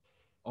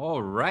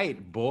All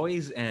right,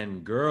 boys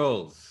and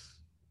girls,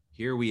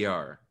 here we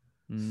are.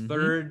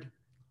 Third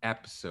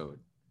episode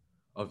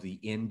of the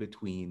In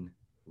Between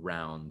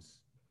Rounds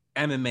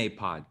MMA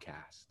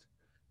podcast,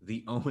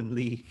 the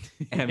only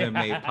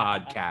MMA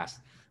podcast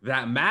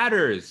that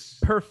matters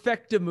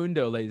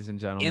Perfectamundo, ladies and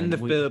gentlemen. in the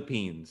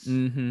Philippines.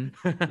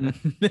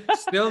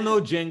 Still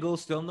no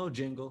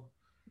jingle.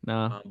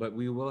 No. But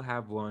we will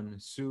have one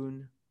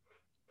soon.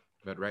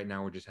 But right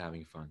now, we're just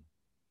having fun.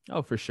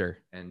 Oh, for sure.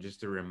 And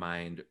just to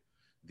remind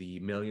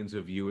the millions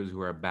of viewers who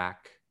are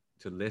back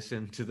to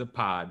listen to the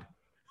pod,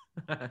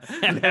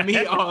 let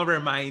me all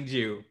remind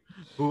you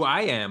who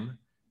I am.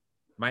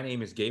 My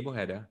name is Gabe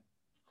Ojeda,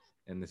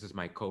 and this is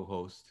my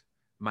co-host,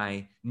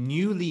 my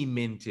newly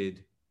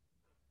minted,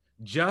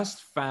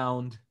 just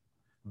found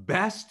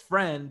best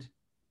friend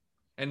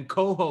and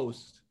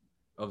co-host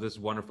of this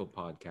wonderful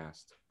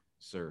podcast.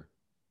 Sir,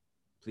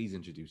 please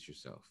introduce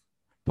yourself.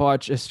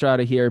 Poch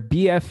Estrada here,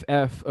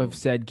 BFF of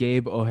said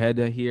Gabe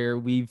Ojeda here.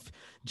 We've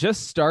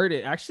just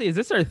started. Actually, is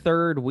this our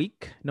third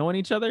week knowing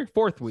each other?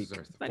 Fourth week.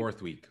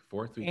 Fourth week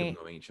of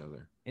knowing each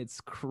other.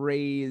 It's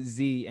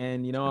crazy.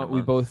 And you know what?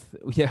 We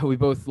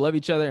both love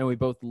each other, and we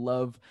both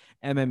love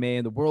MMA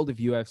and the world of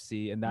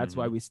UFC. And that's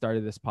why we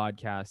started this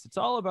podcast. It's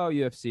all about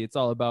UFC. It's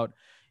all about,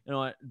 you know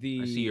what?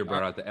 I see you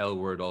brought out the L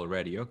word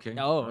already. Okay.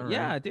 Oh,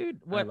 yeah,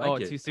 dude. What?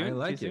 Like too soon? I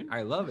like too it. soon?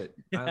 I love it.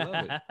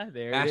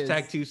 There Hashtag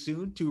it is. too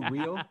soon, too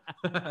real.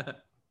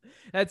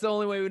 That's the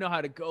only way we know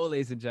how to go,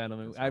 ladies and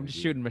gentlemen. I'm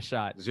shooting my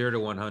shot. 0 to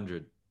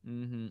 100.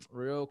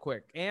 Real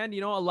quick. And,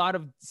 you know, a lot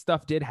of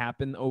stuff did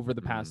happen over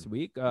the past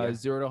week. 0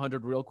 to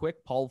 100 real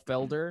quick. Paul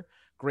Felder,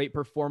 great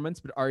performance,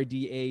 but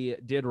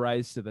RDA did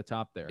rise to the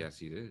top there. Yes,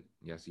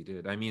 he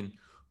did. I mean,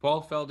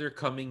 Paul Felder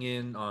coming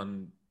in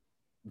on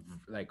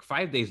like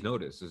 5 days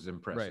notice is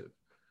impressive. Right.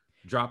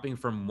 Dropping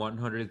from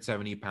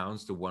 170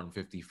 pounds to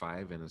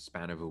 155 in a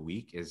span of a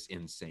week is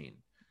insane.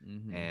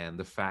 And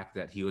the fact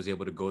that he was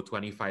able to go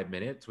 25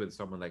 minutes with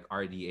someone like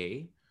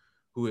RDA,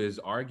 who is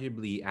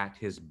arguably at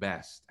his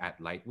best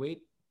at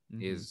lightweight,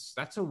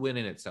 that's a win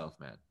in itself,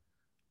 man.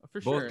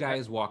 For sure. Both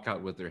guys walk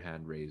out with their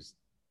hand raised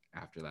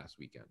after last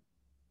weekend.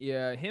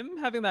 Yeah, him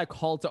having that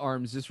call to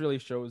arms just really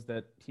shows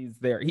that he's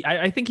there.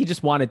 I think he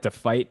just wanted to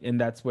fight,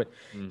 and that's what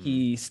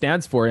he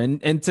stands for.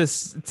 And to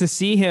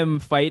see him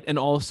fight and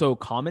also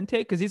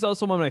commentate, because he's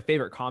also one of my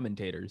favorite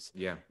commentators.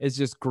 Yeah, is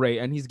just great,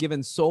 and he's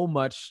given so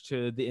much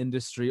to the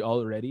industry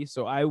already.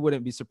 So I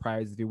wouldn't be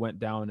surprised if he went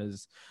down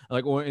as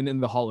like or in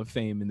the Hall of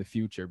Fame in the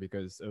future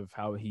because of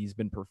how he's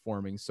been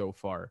performing so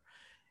far.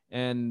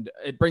 And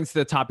it brings to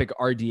the topic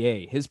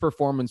RDA. His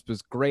performance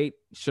was great.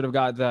 Should have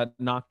got that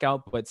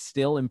knockout, but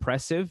still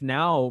impressive.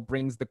 Now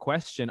brings the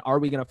question, are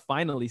we going to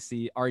finally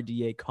see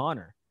RDA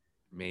Conor?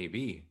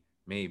 Maybe.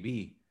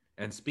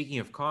 And speaking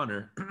of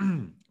Conor,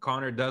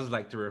 Conor does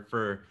like to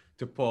refer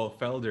to Paul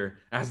Felder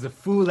as the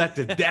fool at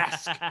the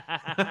desk.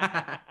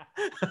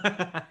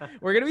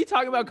 We're going to be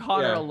talking about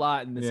Conor a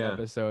lot in this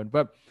episode,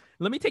 but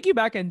let me take you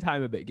back in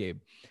time a bit,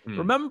 Gabe.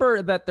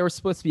 Remember that there was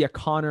supposed to be a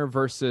Conor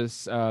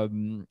versus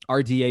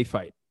RDA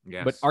fight,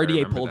 but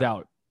RDA pulled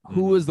out.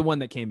 Who was the one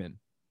that came in?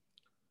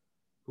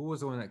 Who was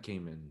the one that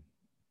came in?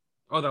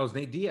 Oh, that was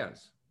Nate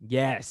Diaz.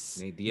 Yes.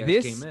 Nate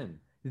Diaz came in.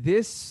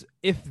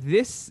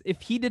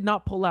 If he did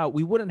not pull out,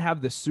 we wouldn't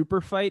have the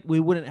super fight.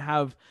 We wouldn't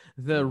have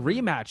the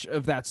rematch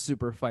of that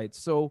super fight.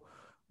 So,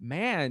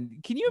 man,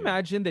 can you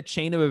imagine the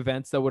chain of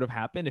events that would have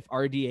happened if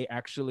RDA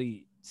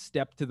actually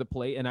stepped to the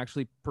plate and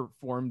actually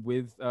performed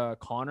with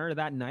Conor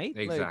that night?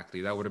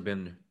 Exactly. That would have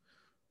been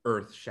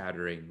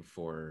earth-shattering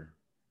for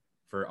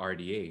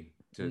RDA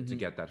to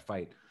get that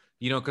fight.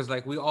 You know, because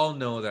like we all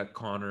know that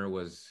Conor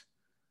was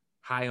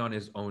high on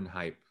his own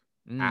hype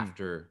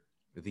after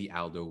the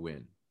Aldo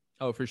win.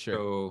 Oh, for sure.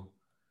 So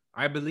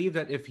I believe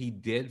that if he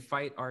did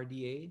fight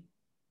RDA,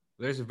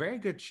 there's a very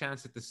good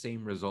chance that the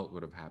same result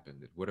would have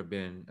happened. It would have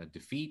been a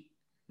defeat.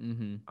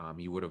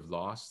 He would have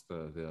lost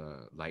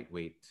the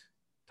lightweight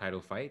title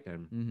fight,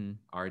 and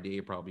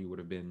RDA probably would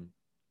have been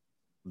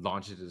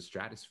launched into the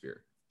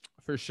stratosphere.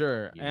 For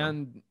sure. You know?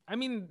 And I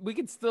mean, we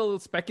could still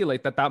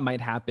speculate that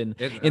might happen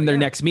in their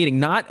next meeting.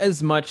 Not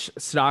as much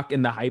stock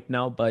in the hype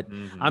now, but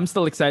I'm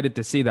still excited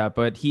to see that.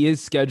 But he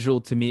is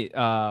scheduled to meet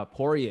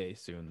Poirier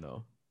soon,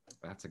 though.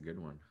 That's a good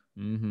one.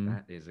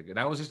 That is a good.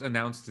 That was just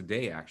announced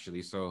today,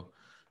 actually. So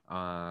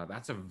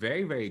that's a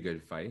very, very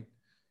good fight.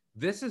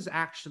 This is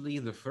actually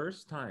the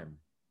first time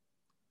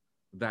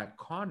that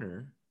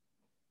Conor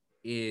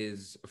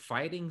is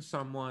fighting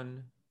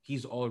someone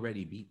he's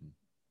already beaten.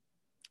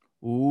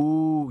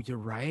 Ooh, you're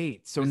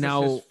right. So this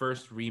now is his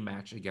first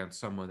rematch against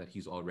someone that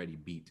he's already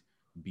beat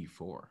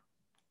before.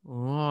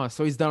 Oh,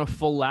 so he's done a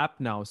full lap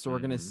now. So we're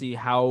gonna see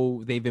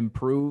how they've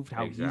improved,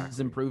 how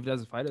he's improved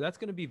as a fighter. That's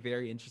gonna be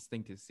very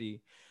interesting to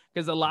see,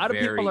 because a lot of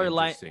people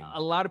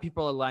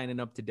are lining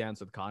up to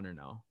dance with Conor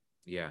now.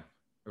 Yeah,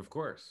 of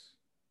course.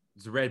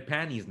 It's red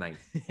panties night.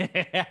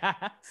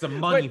 It's a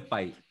money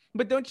fight.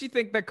 But don't you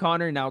think that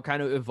Conor now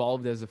kind of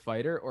evolved as a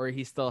fighter, or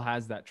he still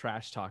has that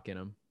trash talk in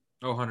him?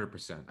 Oh,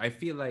 100%. I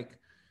feel like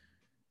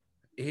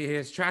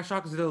his trash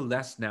talk is a little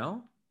less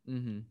now.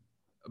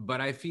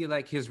 But I feel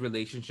like his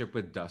relationship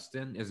with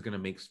Dustin is gonna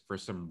make for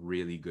some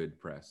really good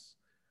press.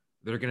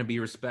 They're gonna be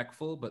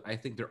respectful, but I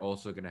think they're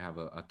also gonna have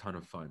a ton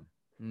of fun.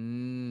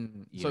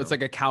 You So it's know?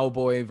 like a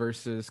Cowboy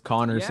versus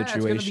Connor Yeah, it's gonna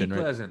be situation, right?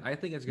 pleasant. I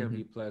think it's gonna Hmm.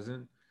 be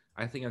pleasant.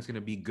 I think it's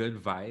gonna be good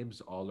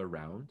vibes all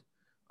around.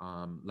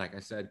 Like I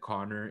said,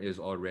 Connor is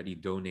already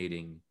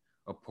donating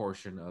a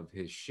portion of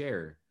his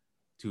share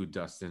to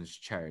Dustin's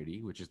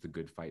charity, which is the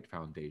Good Fight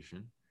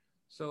Foundation.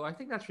 So I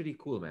think that's really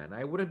cool, man.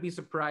 I wouldn't be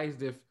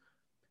surprised if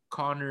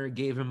Connor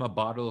gave him a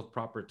bottle of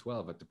Proper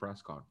 12 at the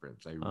press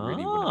conference. I really wouldn't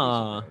be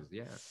Ah. surprised.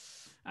 Yeah.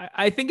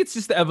 I think it's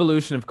just the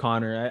evolution of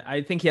Connor.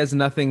 I think he has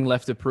nothing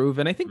left to prove,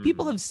 and I think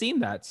people Hmm. have seen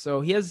that.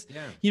 So Yeah.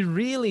 he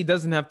really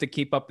doesn't have to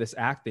keep up this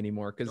act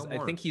anymore because No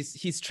I think more.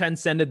 he's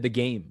transcended the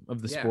game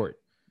of the Yeah.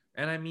 sport.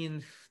 And I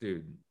mean,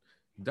 dude,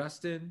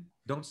 Dustin,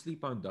 don't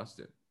sleep on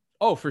Dustin.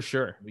 Oh, for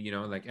sure.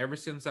 Like ever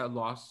since that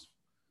loss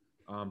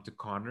to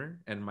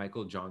Connor and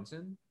Michael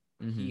Johnson,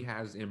 he Hmm.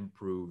 has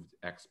improved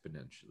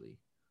exponentially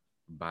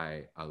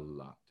by a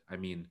lot. I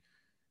mean,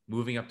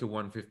 moving up to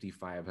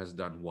 155 has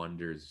done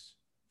wonders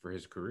for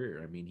his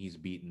career. I mean, he's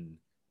beaten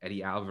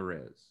Eddie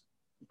Alvarez,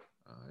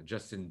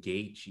 Justin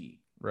Gaethje.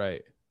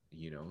 Right.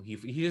 He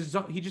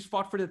just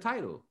fought for the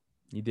title.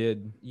 He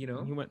did. You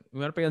know, He went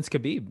up against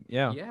Khabib.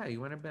 Yeah. yeah, he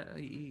went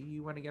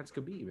against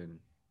Khabib and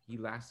he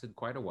lasted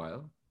quite a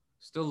while.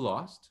 Still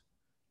lost,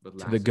 but To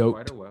the lasted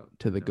quite goat. a while.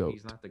 To the No, goat.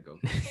 he's not the goat.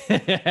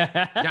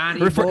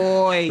 Johnny refer,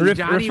 boy,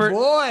 Johnny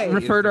boy. refer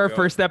is to the our goat.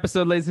 first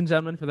episode, ladies and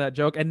gentlemen, for that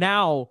joke. And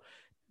now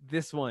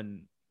this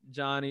one,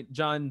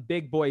 John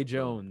Big Boy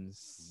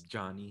Jones,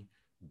 Johnny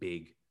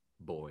Big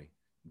Boy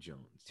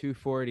Jones.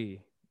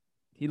 240.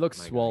 He looks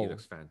My God, swole. he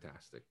looks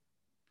fantastic.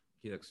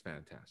 He looks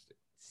fantastic.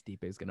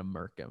 Stipe's gonna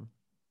murk him.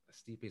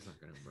 Stipe's not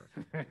gonna work.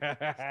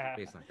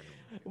 Stipe's not gonna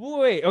work.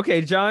 Wait,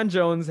 okay, John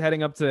Jones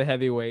heading up to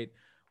heavyweight.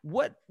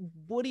 What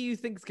do you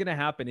think is gonna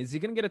happen? Is he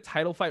gonna get a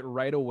title fight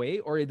right away,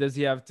 or does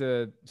he have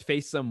to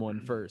face someone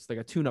first, like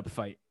a tune-up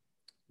fight?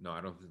 No,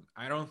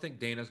 I don't think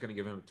Dana's gonna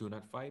give him a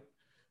tune-up fight.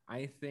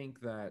 I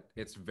think that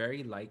it's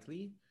very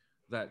likely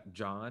that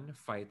John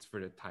fights for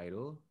the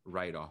title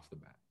right off the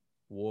bat.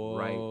 Whoa.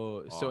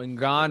 Right So off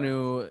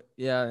Ngannou,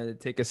 yeah,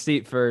 take a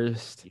seat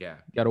first. Yeah.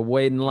 Gotta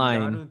wait in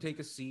line. Ngannou, take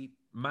a seat.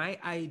 My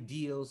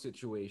ideal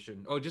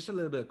situation. Oh, just a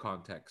little bit of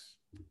context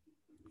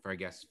for, I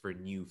guess, for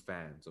new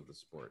fans of the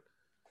sport.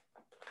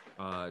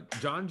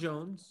 John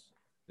Jones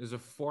is a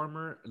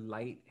former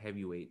light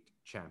heavyweight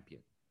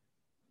champion.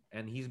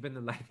 And he's been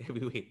the light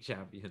heavyweight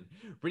champion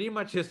pretty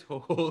much his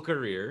whole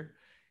career.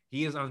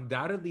 He is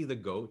undoubtedly the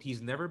GOAT.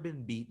 He's never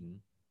been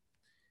beaten.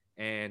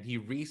 And he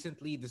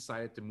recently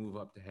decided to move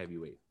up to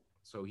heavyweight.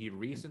 So he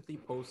recently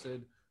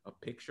posted a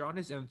picture on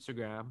his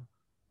Instagram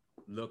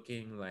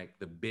looking like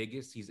the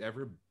biggest he's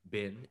ever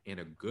been in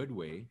a good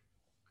way.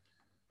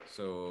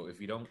 So if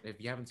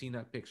you haven't seen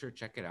that picture,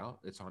 check it out.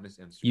 It's on his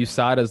Instagram.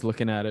 USADA's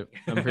looking at it.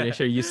 I'm pretty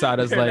sure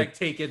USADA's They're like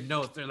taking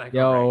notes. They're like,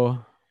 yo, all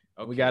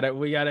right, okay.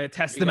 we gotta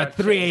test We them at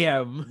gotta 3 check-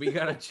 a.m. We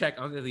gotta check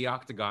under the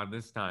octagon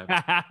this time.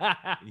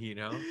 You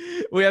know?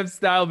 We have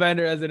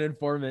Stylebender as an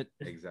informant.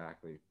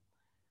 Exactly.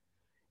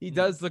 He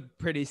does look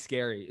pretty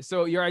scary.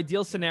 So your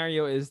ideal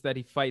scenario is that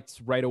he fights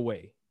right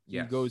away.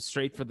 Yes. He goes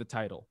straight for the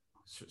title.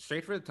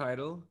 Straight for the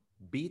title,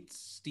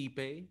 beats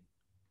Stipe,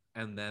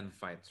 and then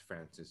fights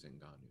Francis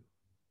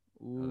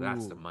Ngannou.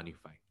 That's the Ooh. money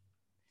fight.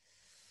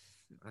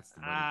 That's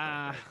the money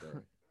fight right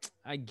there.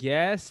 I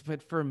guess,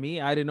 but for me,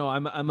 I don't know.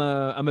 I'm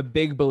a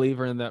big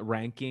believer in that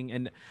ranking,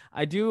 and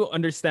I do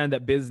understand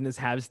that business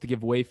has to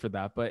give way for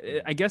that. But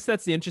I guess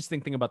that's the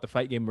interesting thing about the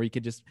fight game, where you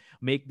could just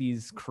make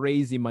these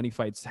crazy money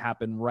fights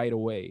happen right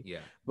away. Yeah.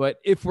 But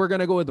if we're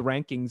gonna go with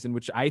rankings, in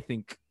which I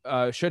think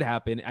should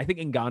happen, I think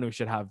Ngannou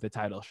should have the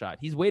title shot.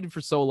 He's waited for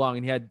so long,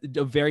 and he had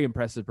a very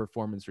impressive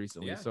performance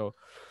recently. Yeah. So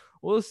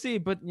we'll see.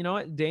 But you know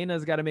what?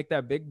 Dana's got to make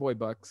that big boy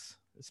bucks,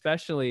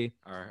 especially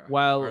Our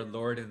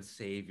Lord and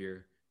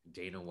Savior,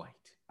 Dana White.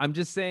 I'm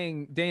just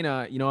saying,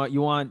 Dana, you know what?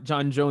 You want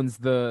John Jones,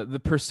 the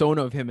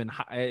persona of him in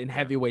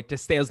heavyweight, to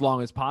stay as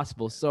long as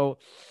possible. So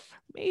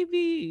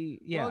maybe,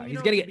 yeah, Well,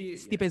 he's gonna get maybe-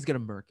 Stipe's gonna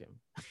murk him.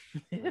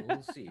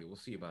 We'll see. We'll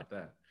see about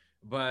that.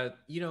 But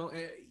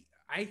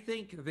I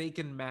think they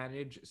can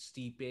manage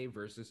Stipe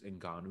versus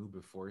Ngannou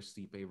before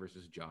Stipe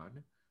versus John.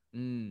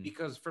 Mm.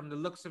 Because from the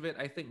looks of it,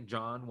 I think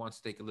John wants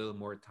to take a little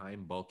more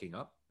time bulking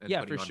up and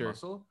Yeah, putting for on sure.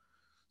 muscle.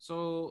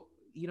 So,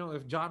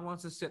 if John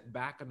wants to sit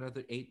back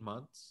another 8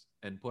 months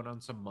and put on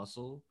some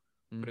muscle,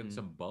 put in Mhm.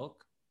 some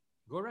bulk,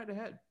 go right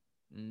ahead.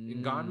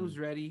 Mm. Ngannou's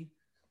ready.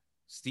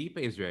 Stipe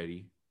is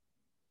ready.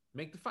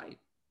 Make the fight.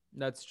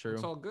 That's true.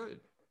 It's all good.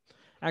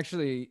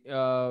 Actually,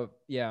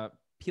 yeah,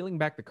 peeling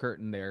back the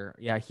curtain there,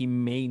 yeah, he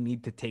may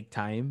need to take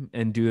time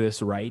and do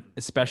this right,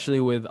 especially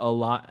with a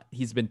lot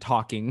he's been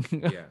talking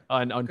Yeah.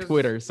 on 'Cause,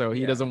 Twitter, so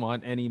he yeah. doesn't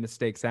want any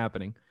mistakes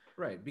happening.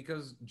 Right,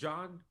 because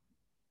John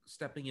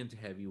stepping into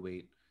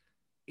heavyweight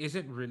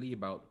isn't really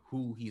about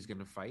who he's going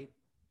to fight.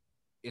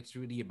 It's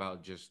really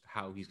about just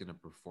how he's going to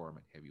perform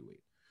at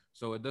heavyweight.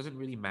 So it doesn't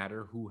really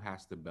matter who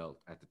has the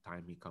belt at the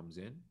time he comes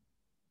in,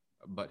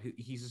 but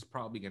he's just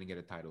probably going to get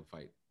a title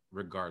fight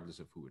regardless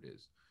of who it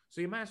is.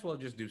 So you might as well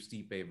just do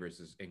Stipe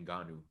versus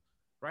Ngannou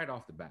right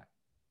off the bat.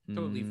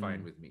 Totally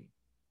fine with me.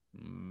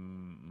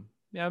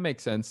 Yeah, it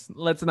makes sense.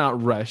 Let's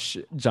not rush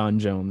John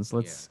Jones.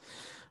 Let's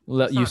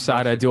let Let's not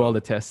rush USADA it, do all though.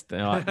 the tests.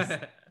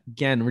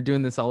 Again, we're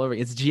doing this all over.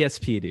 It's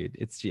GSP, dude.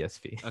 It's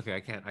GSP. Okay,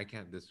 I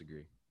can't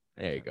disagree.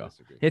 There you go.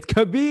 Disagree. It's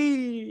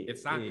Khabib.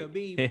 It's not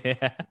Khabib.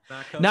 Yeah.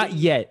 Not Khabib. Not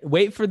yet.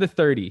 Wait for the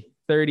 30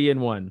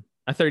 and 1.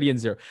 30 and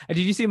 0. Did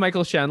you see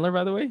Michael Chandler,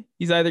 by the way?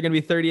 He's either going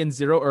to be 30 and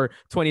 0 or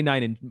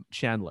 29 and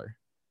Chandler.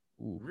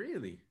 Ooh.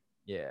 Really?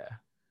 Yeah.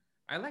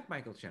 I like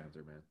Michael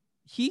Chandler, man.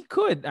 He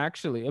could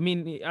actually. I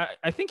mean,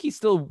 I think he's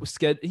still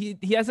he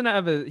doesn't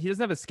have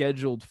a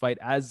scheduled fight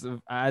as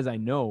I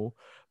know,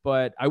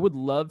 but I would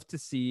love to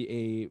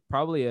see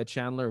probably a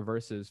Chandler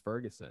versus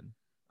Ferguson.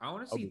 I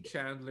want to see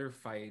Chandler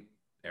fight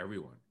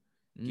everyone.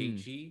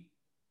 Gaethje,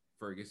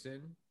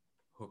 Ferguson,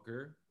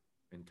 Hooker,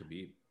 and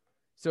Khabib.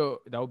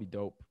 So that would be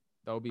dope.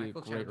 That would be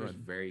Michael a great Chandler's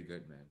run. very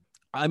good, man.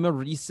 I'm a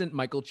recent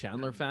Michael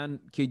Chandler fan.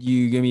 Could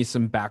you give me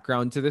some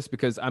background to this?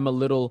 Because I'm a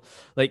little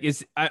like,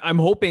 I'm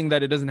hoping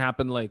that it doesn't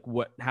happen like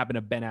what happened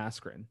to Ben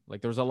Askren. Like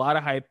there was a lot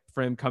of hype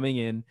for him coming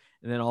in,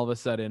 and then all of a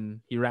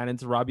sudden he ran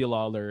into Robbie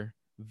Lawler.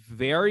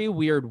 Very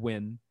weird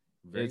win.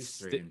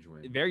 Strange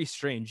win. Very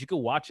strange. You could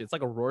watch it. It's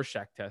like a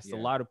Rorschach test. Yeah. A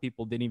lot of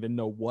people didn't even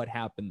know what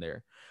happened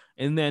there.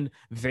 And then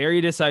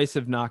very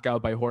decisive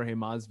knockout by Jorge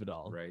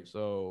Masvidal. Right.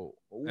 So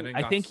And then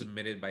I think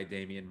submitted by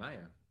Damian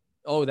Maia.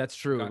 Oh, that's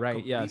true. Got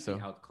right. Yeah.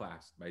 completely So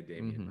outclassed by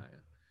Damian Maia.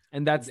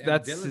 And that's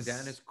Dylan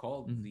Dennis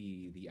called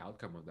the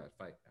outcome of that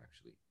fight,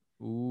 actually.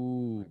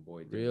 Ooh, My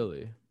boy Dylan.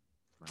 really?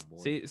 My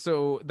boy. See,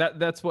 so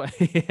that's why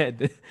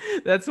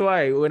that's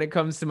why when it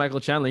comes to Michael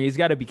Chandler, he's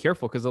got to be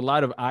careful because a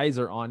lot of eyes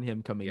are on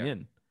him coming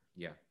in.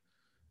 Yeah.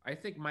 I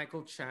think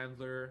Michael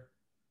Chandler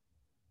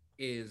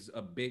is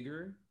a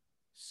bigger,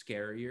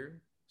 scarier,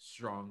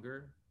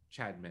 stronger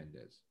Chad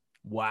Mendes.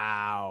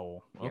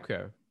 Wow. Yeah.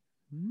 Okay.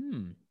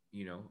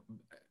 You know,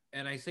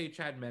 and I say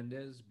Chad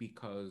Mendes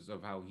because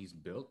of how he's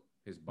built,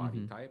 his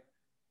body type,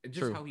 and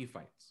just how he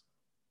fights.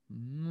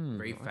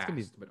 Very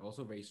fast, but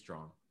also very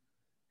strong.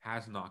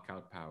 Has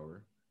knockout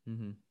power.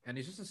 And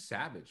he's just a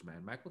savage,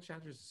 man. Michael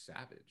Chandler's a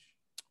savage.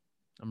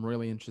 I'm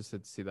really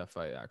interested to see that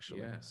fight,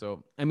 actually. Yeah.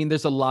 So, I mean,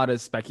 there's a lot of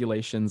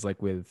speculations,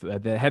 like with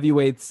the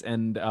heavyweights,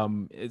 and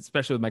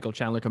especially with Michael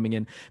Chandler coming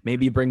in,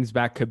 maybe he brings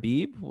back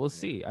Khabib. We'll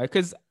see.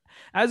 Because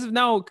as of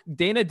now,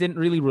 Dana didn't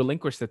really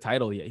relinquish the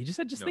title yet. He just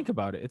said, think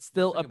about it. It's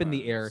still up in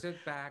the air.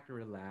 Sit back,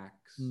 relax.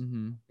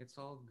 It's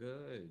all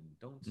good.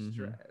 Don't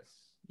stress.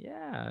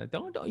 Yeah.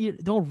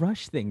 Don't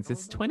rush things.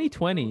 It's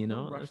 2020, you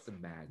know. Don't rush the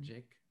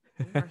magic.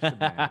 Don't rush the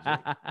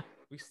magic.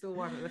 We still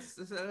want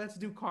to. Let's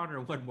do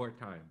Conor one more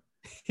time.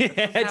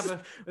 Let's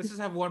just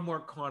have one more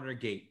Conor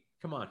gate.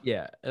 Come on.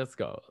 Yeah, let's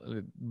go.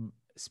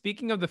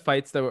 Speaking of the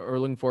fights that we're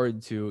looking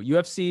forward to,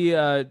 UFC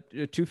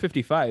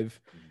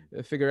 255,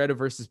 Figueiredo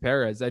versus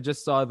Perez. I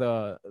just saw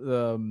the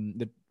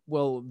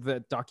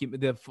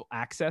document, the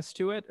access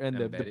to it, and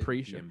the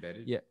pre-show.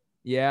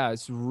 Yeah,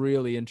 it's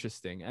really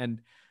interesting.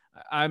 And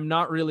I'm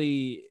not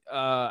really,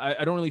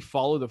 I don't really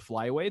follow the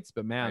flyweights,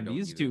 but man,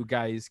 these two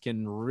guys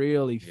can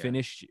really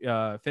finish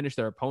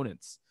their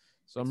opponents.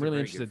 So I'm really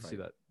interested to see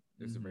that.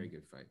 It's a very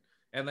good fight.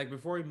 And like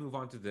before we move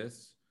on to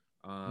this,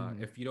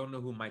 if you don't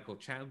know who Michael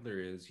Chandler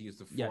is, he is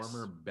the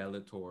former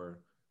Bellator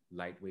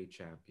lightweight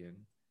champion.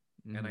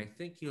 And I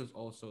think he was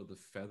also the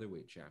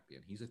featherweight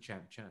champion. He's a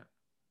champ.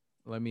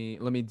 Let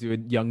me do a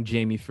young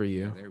Jamie for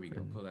you. Yeah, there we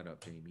go. Pull that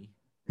up, Jamie.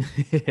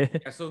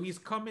 So he's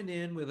coming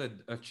in with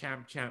a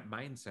champ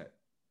mindset.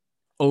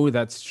 Oh,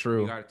 that's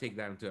true. You got to take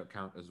that into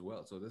account as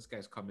well. So this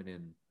guy's coming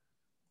in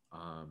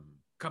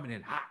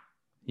hot.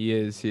 He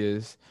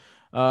is.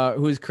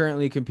 Who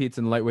currently competes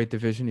in the lightweight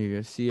division.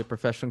 You see a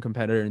professional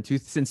competitor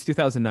since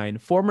 2009,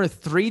 former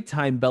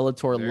 3-time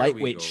Bellator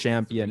lightweight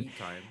champion,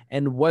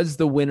 and was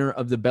the winner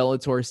of the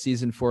Bellator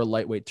Season 4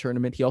 lightweight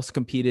tournament. He also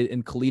competed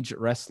in collegiate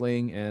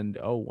wrestling and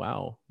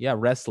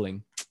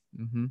wrestling.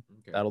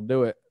 Okay. That'll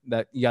do it.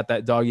 That you got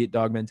that dog eat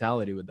dog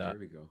mentality with that. There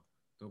we go.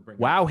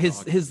 Wow,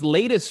 his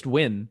latest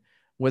win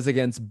was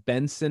against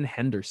Benson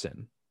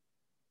Henderson.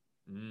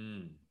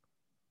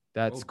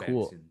 That's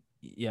cool. Benson.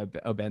 Yeah,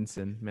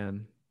 Benson,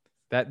 man.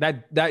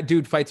 That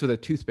dude fights with a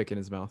toothpick in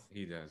his mouth.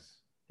 He does.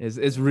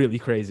 Is really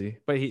crazy.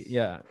 But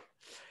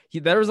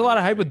there was a lot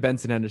of hype with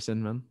Benson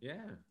Henderson, man. Yeah.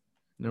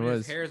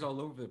 His hair's all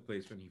over the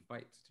place when he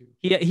fights too.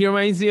 He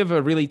reminds me of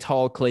a really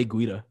tall Clay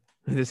Guida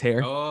with his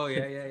hair. Oh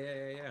yeah.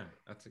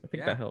 I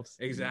think that helps.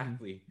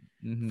 Exactly.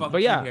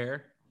 Funky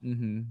hair.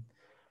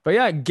 But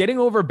yeah, getting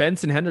over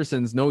Benson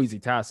Henderson's no easy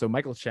task. So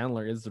Michael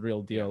Chandler is the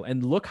real deal.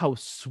 And look how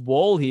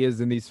swole he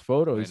is in these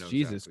photos.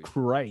 Jesus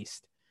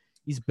Christ.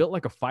 He's built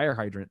like a fire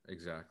hydrant.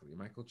 Exactly.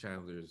 Michael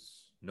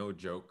Chandler's no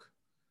joke.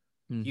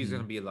 He's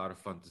going to be a lot of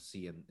fun to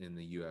see in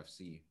the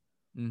UFC.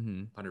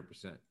 100%.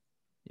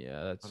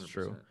 Yeah, that's 100%.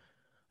 True.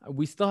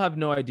 We still have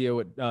no idea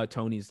what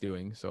Tony's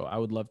doing. So I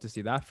would love to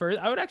see that first.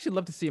 I would actually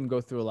love to see him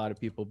go through a lot of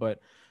people, but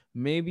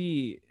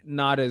maybe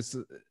not as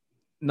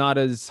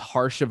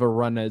harsh of a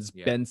run as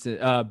Ben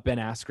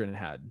Askren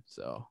had.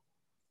 So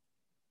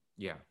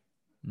yeah,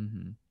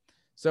 Mm-hmm.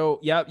 So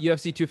yeah,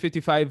 UFC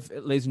 255,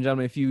 ladies and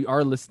gentlemen. If you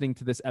are listening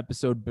to this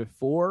episode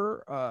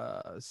before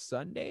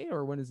Sunday,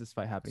 or when is this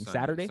fight happening?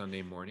 Saturday.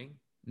 Sunday morning.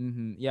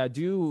 Mm-hmm. Yeah,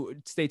 do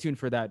stay tuned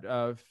for that.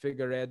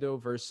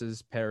 Figueredo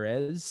versus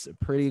Perez,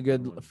 pretty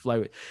good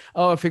flyweight.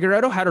 Oh,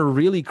 Figueredo had a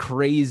really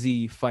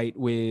crazy fight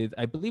with,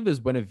 I believe it was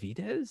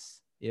Benavidez.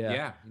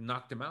 Yeah, he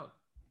knocked him out.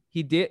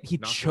 He did. He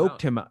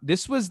choked him out.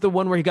 This was the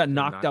one where he got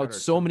knocked out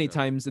so many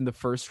times in the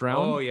first round.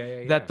 Oh,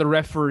 yeah. That the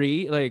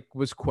referee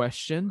was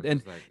questioned,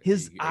 and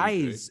his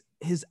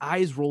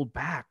eyes rolled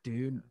back,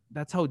 dude.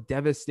 That's how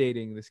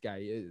devastating this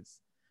guy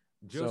is.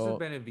 Joseph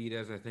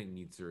Benavidez, I think,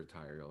 needs to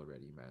retire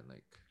already, man.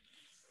 Like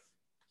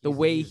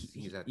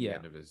he's at the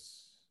end of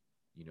his,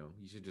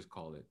 you should just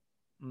call it.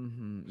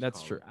 Mm-hmm.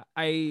 That's true.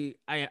 I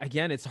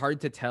again, it's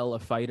hard to tell a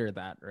fighter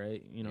that,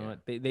 right?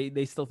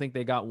 They still think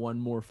they got one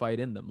more fight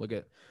in them. Look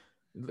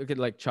at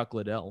like Chuck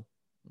Liddell.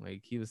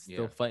 Like he was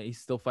still he's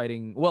still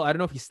fighting. Well, I don't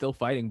know if he's still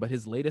fighting, but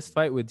his latest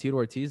fight with Tito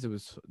Ortiz,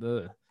 it's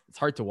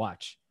hard to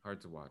watch.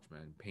 Hard to watch,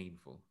 man.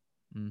 Painful.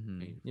 Mm-hmm.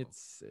 Painful.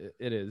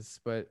 It is,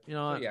 but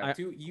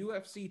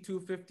UFC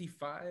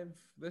 255.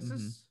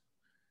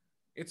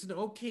 It's an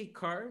okay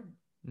card.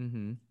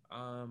 Mm-hmm.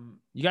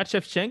 You got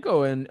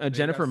Shevchenko and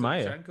Jennifer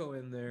Maia. Shevchenko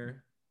in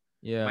there.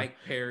 Yeah. Mike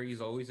Perry's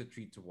always a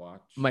treat to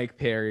watch. Mike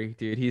Perry,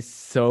 dude, he's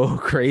so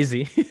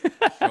crazy.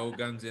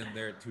 Shogun's in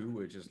there too,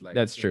 which is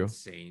that's true.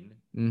 Insane.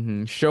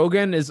 Mm-hmm.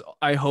 Shogun is.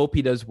 I hope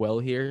he does well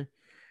here.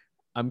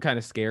 I'm kind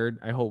of scared.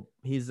 I hope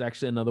he's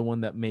actually another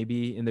one that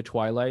maybe in the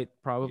twilight.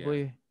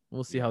 Probably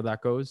we'll see how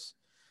that goes.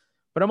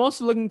 But I'm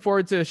also looking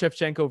forward to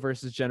Shevchenko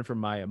versus Jennifer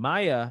Maia.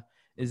 Maia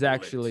is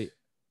actually,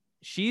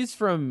 she's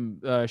from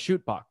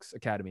Shootbox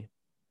Academy.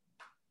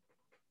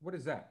 What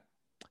is that?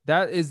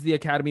 That is the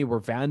academy where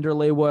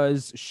Vanderlei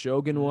was,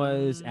 Shogun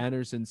was,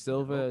 Anderson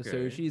Silva. Okay.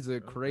 So she's a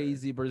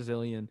crazy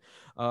Brazilian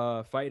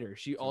fighter.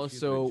 She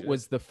also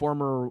was the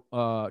former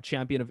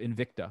champion of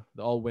Invicta,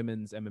 the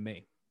all-women's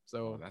MMA.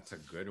 So that's a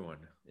good one.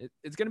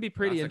 It's going to be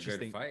pretty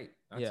interesting. Good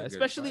fight.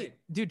 Especially,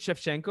 dude,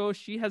 Shevchenko,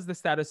 she has the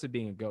status of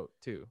being a GOAT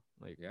too.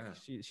 Like,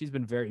 she's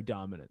been very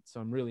dominant. So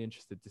I'm really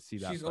interested to see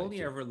that. She's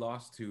only ever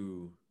lost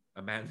to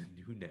Amanda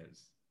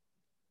Nunes.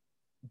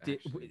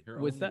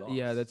 Was that?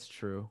 Yeah, that's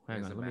true.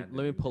 Hang on,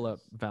 let me pull up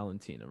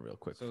Valentina real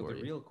quick. So the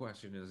real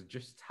question is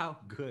just how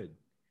good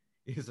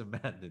is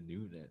Amanda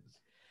Nunes?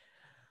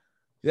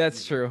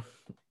 That's true.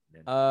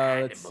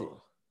 Let's see.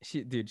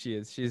 She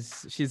is.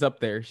 She's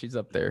up there. She's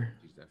up there.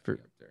 She's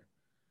definitely up there.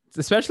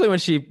 Especially when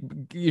she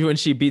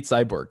beat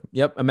Cyborg.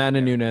 Yep,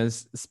 Amanda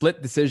Nunes,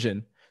 split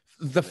decision.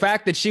 The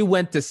fact that she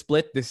went to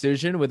split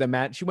decision with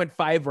she went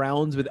 5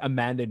 rounds with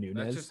Amanda Nunes.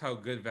 That's just how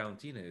good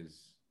Valentina is.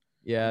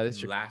 Yeah, that's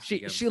true.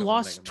 She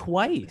lost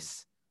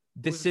twice.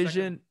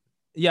 Decision.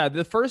 Yeah,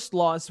 the first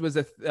loss was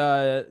it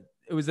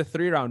was a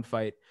 3-round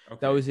fight. Okay.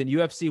 That was in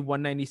UFC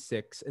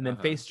 196, and then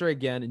faced her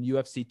again in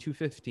UFC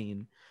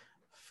 215,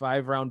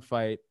 5-round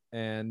fight,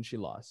 and she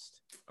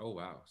lost. Oh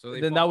wow! So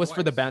then that was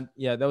twice.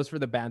 That was for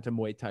the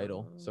bantamweight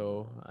title.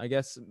 So I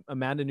guess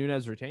Amanda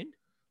Nunes retained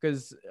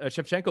because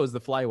Shevchenko is the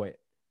flyweight,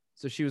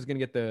 so she was gonna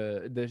get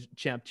the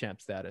champ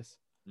status.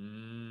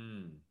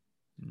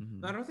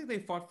 No, I don't think they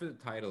fought for the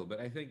title, but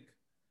I think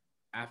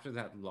after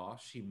that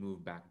loss, she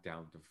moved back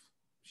down to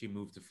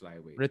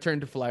flyweight.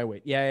 Returned to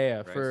flyweight.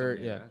 Yeah.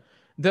 Right?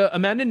 The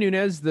Amanda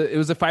Nunes, it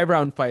was a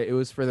 5-round fight. It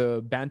was for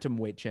the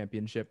bantamweight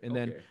championship, and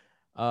then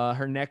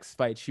her next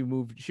fight, she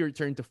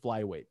returned to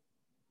flyweight.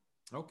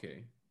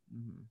 Okay.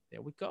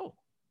 There we go.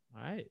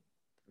 All right.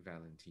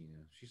 Valentina,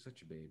 she's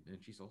such a babe, and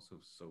she's also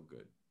so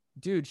good.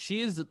 Dude,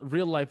 she is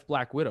real life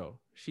Black Widow.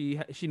 She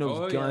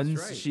knows guns.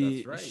 That's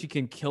right. She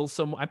can kill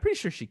someone. I'm pretty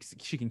sure she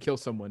can kill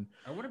someone.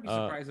 I wouldn't be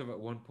surprised if at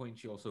one point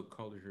she also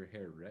colored her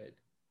hair red.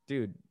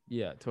 Dude,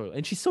 yeah, totally.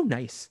 And she's so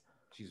nice.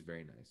 She's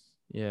very nice.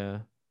 Yeah.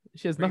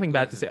 She has nothing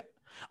bad to say.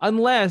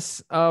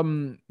 Unless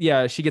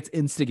she gets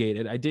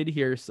instigated. I did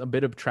hear a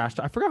bit of trash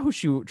talk. I forgot who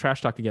she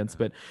trash talked against,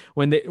 but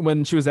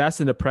when she was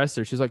asked in the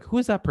presser, she's like, "Who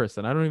is that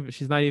person?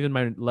 She's not even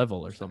my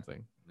level or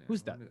something."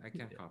 Who's that? I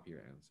can't copy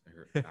your answer.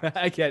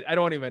 I can't. I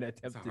don't even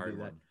attempt to do that.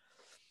 One.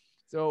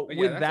 So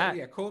with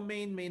that,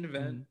 co-main main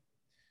event.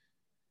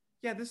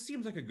 Yeah, this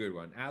seems like a good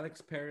one.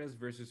 Alex Perez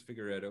versus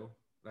Figueiredo.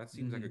 That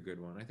seems like a good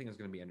one. I think it's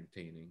going to be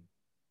entertaining.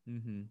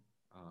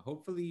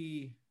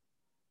 Hopefully,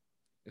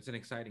 it's an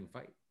exciting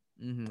fight.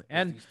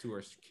 And these two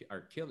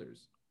are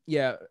killers.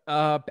 Yeah,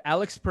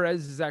 Alex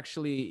Perez is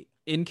actually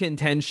in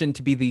contention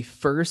to be the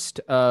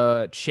first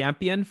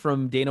champion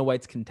from Dana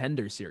White's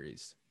Contender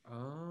Series. Okay.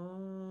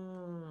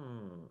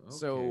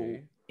 So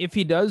if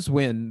he does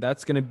win,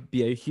 that's going to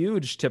be a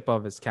huge tip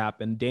of his cap,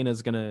 and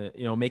Dana's going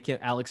to, make it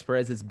Alex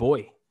Perez his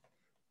boy.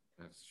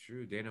 That's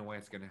true. Dana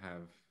White's going to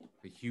have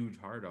a huge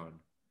hard on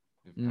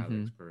if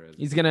Alex Perez.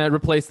 He's going to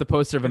replace the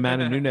poster of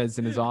Amanda Nunes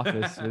in his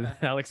office with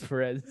Alex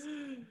Perez.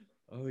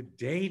 Oh,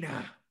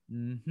 Dana.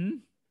 Mm-hmm.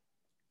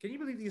 Can you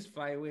believe these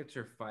flyweights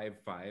are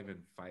 5'5" and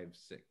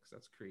 5'6"?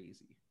 That's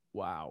crazy.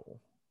 Wow,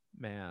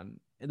 man.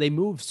 And they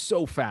move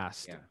so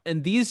fast. Yeah.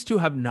 And these two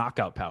have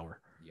knockout power.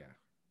 Yeah.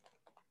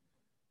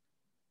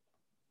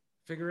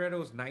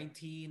 Figueiredo's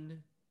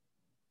 19,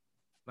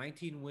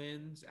 19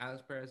 wins.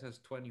 Alex Perez has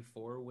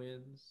 24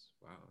 wins.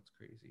 Wow, that's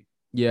crazy.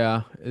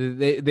 Yeah,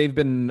 they've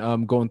been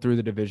going through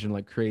the division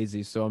like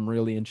crazy. So I'm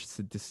really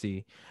interested to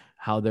see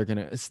how they're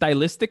gonna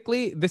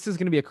stylistically. This is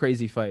gonna be a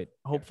crazy fight.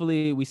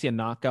 Hopefully, we see a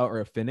knockout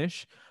or a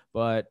finish.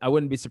 But I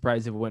wouldn't be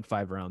surprised if it went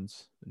 5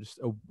 rounds. It's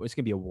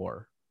gonna be a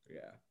war.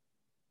 Yeah.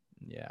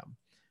 Yeah.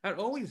 That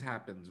always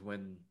happens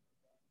when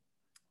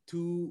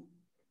two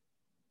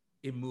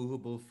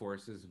immovable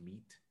forces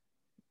meet.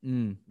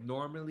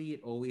 Normally,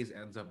 it always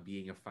ends up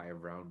being a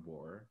 5-round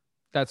war.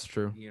 That's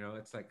true. You know,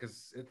 it's like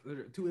because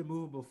they're two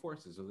immovable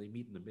forces, so they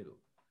meet in the middle.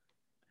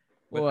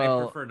 But Well,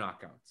 I prefer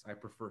knockouts. I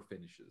prefer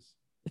finishes.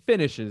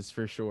 Finishes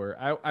for sure.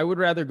 I would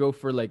rather go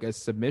for like a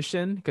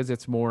submission because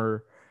it's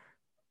more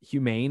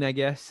humane, I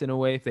guess, in a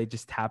way, if they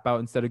just tap out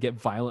instead of get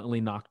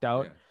violently knocked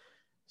out. Yeah.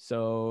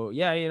 So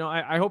yeah,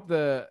 I hope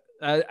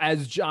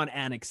as John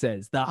Anik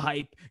says, the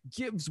hype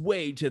gives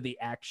way to the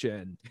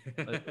action.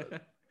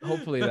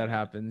 Hopefully that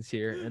happens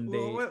here. And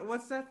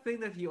what's that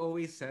thing that he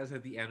always says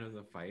at the end of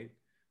the fight?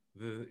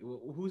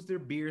 Who's their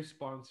beer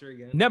sponsor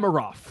again?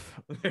 Nemirov.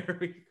 There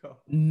we go.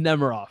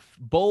 Nemirov,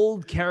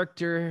 bold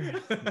character.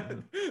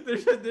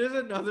 there's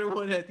another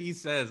one that he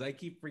says. I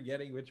keep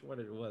forgetting which one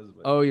it was.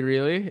 But oh,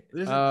 really?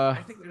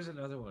 I think there's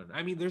another one.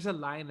 I mean, there's a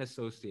line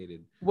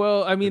associated.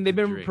 Well, I mean, they've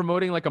been drink.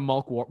 promoting like a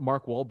Mark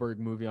Wahlberg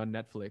movie on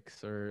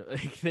Netflix, or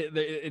like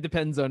it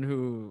depends on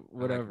who,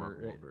 whatever.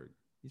 Mark Wahlberg.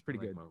 He's pretty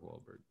good. Mark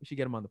Wahlberg. We should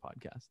get him on the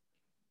podcast.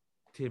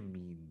 Tim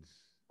Means.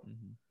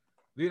 Mm-hmm.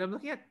 Dude, I'm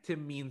looking at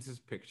Tim Means'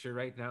 picture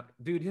right now.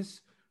 Dude, his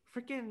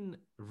freaking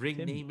ring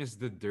name is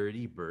the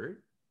Dirty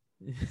Bird.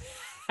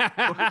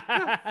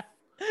 Are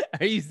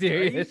you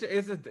serious?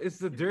 It's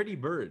the Dirty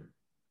Bird.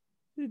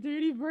 The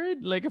Dirty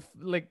Bird? Like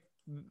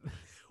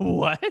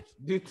what?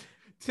 Dude,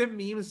 Tim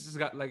Means has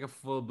got like a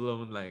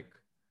full-blown like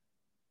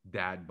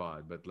dad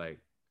bod, but like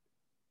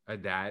a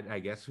dad, I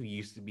guess, who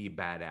used to be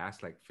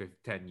badass like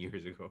 10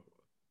 years ago.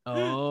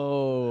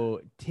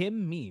 Oh,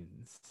 Tim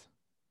Means.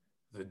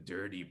 The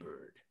Dirty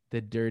Bird. The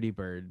Dirty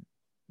Bird.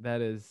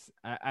 That is,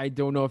 I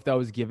don't know if that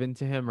was given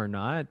to him or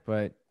not,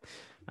 but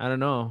I don't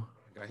know.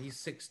 God, he's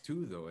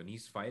 6'2" though, and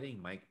he's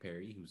fighting Mike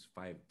Perry, who's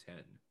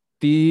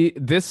 5'10".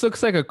 This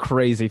looks like a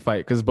crazy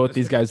fight because both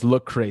these guys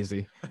look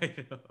crazy. I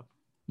know.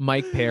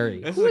 Mike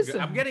Perry.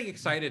 I'm getting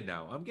excited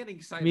now.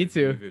 Me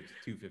too.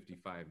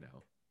 255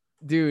 now.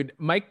 Dude,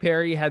 Mike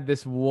Perry had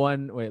this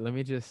one. Wait, let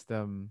me just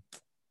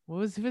who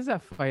was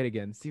that fight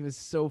against? He was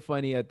so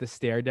funny at the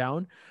stare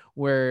down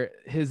where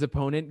his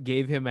opponent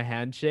gave him a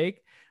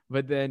handshake,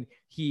 but then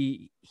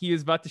he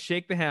was about to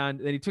shake the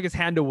hand, then he took his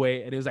hand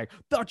away and he was like,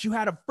 "Thought you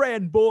had a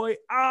friend, boy."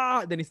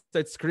 Then he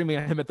started screaming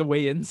at him at the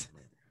weigh-ins.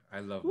 I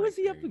love. Who was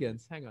he up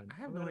against? Hang on.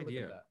 I have no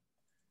idea.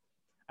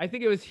 I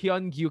think it was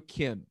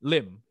Hyun-Gyu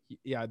Lim.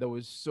 Yeah, that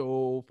was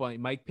so funny.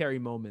 Mike Perry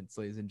moments,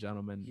 ladies and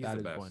gentlemen. He's that the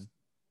is best. one.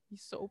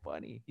 He's so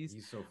funny.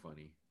 He's so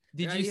funny.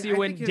 Did you see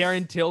when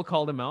Darren Till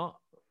called him out?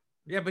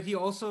 Yeah, but he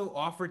also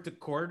offered to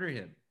corner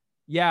him.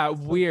 Yeah,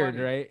 weird,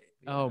 funny. right?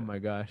 Yeah. Oh my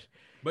gosh.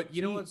 But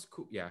you know what's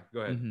cool? Yeah,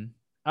 go ahead. Mm-hmm.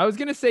 I was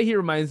gonna say he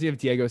reminds me of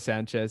Diego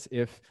Sanchez.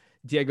 If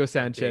Diego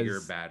Sanchez,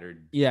 bigger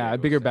battered. Yeah, a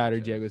bigger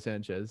battered Diego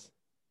Sanchez.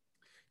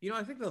 You know,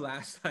 I think the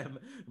last time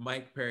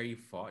Mike Perry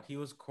fought, he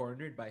was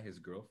cornered by his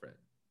girlfriend.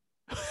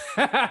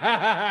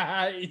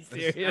 Are you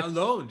serious?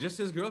 Alone, just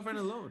his girlfriend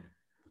alone.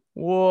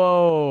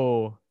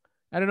 Whoa.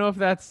 I don't know if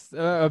that's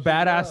a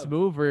badass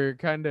move or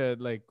kind of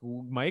like,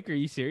 Mike, are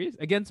you serious?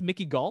 Against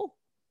Mickey Gall?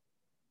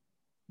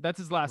 That's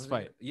his last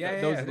fight.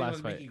 Yeah, that was his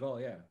last fight. Mickey Gall,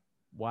 yeah.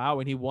 Wow,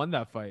 and he won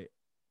that fight.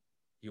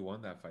 He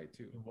won that fight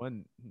too. He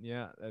won.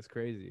 Yeah, that's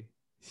crazy.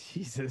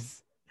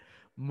 Jesus.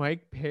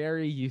 Mike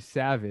Perry, you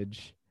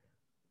savage.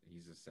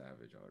 He's a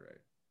savage, all right.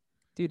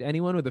 Dude,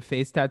 anyone with a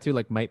face tattoo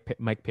like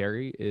Mike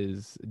Perry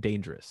is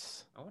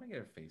dangerous. I want to get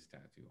a face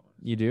tattoo on.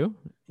 You do?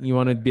 You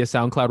want to be a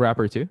SoundCloud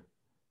rapper too?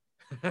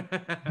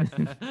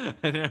 I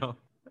know.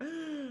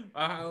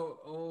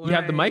 You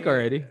have the mic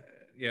already.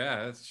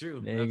 Yeah, that's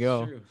true. There you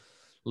go. True.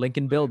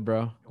 Lincoln build,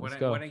 bro. Let's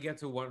go. When I get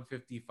to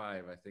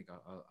 155, I think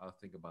I'll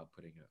think about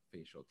putting a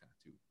facial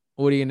tattoo.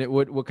 What are you gonna?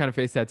 What kind of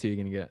face tattoo are you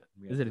gonna get?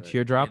 Is it a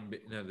teardrop?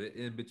 The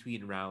in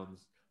between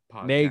rounds.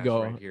 There you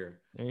go. Right here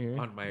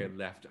on my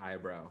left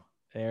eyebrow.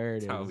 There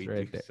it is.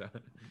 Right there. So.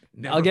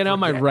 I'll get it on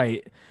my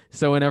right.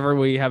 So whenever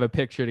we have a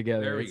picture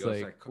together, it's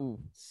like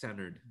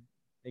centered.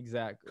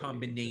 Exactly.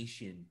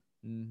 Combination.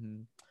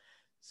 Mm-hmm.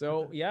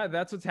 So yeah,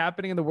 that's what's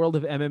happening in the world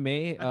of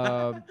MMA.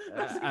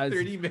 That's like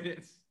 30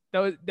 minutes.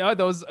 That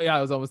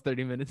was almost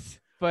 30 minutes.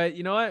 But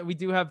you know what? We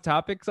do have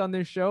topics on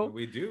this show.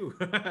 We do.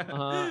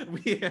 I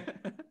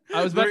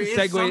was about to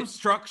segue. Some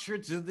structure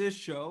to this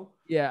show.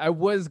 Yeah, I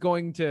was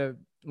going to.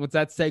 What's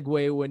that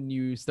segue when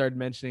you started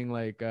mentioning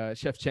like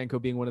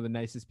Shevchenko being one of the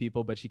nicest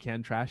people, but she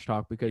can trash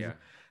talk because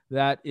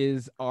that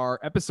is our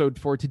episode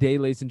for today,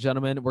 ladies and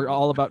gentlemen. We're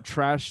all about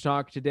trash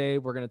talk today.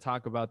 We're going to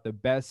talk about the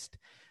best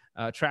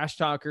trash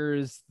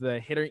talkers, the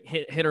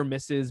hit or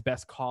misses,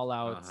 best call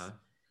outs,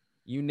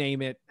 you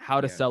name it,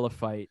 how to sell a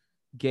fight.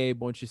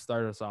 Gabe, won't you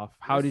start us off?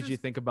 How This did you is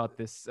think about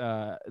this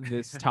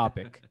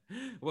topic?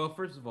 well,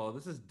 first of all,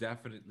 this is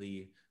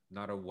definitely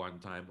not a one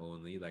time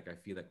only. Like I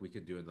feel like we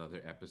could do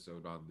another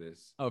episode on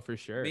this. Oh, for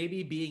sure.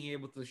 Maybe being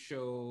able to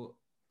show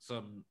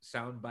some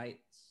sound bites,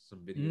 some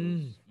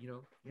videos, Mm, yeah,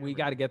 we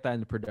got to man. get that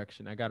into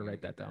production. I got to We gotta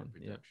write that get that in down.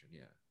 Yeah. production,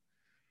 yeah.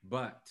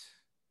 But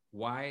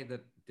why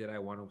that did I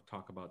want to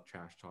talk about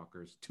trash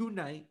talkers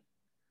tonight?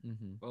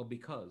 Hmm. Well,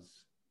 because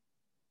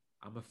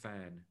I'm a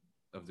fan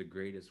of the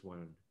greatest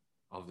one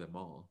of them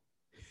all,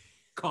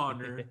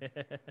 Conor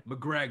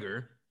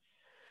McGregor,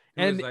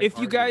 who is And like if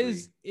you arguably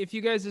guys if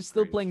you guys are the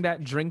still greatest playing that trash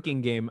talker.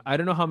 drinking game, I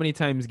don't know how many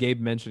times Gabe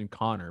mentioned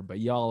Connor, but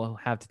y'all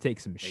have to take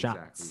some Exactly.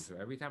 shots. So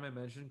every time I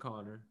mention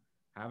Conor,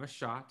 have a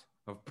shot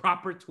of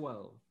proper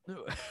 12.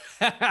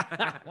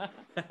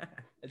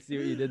 Let's see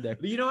what you did there.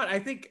 You know what? I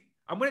think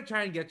I'm gonna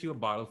try and get you a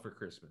bottle for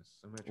Christmas.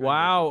 I'm gonna try and get you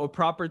Wow, a one.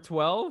 proper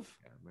 12?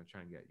 Yeah, I'm gonna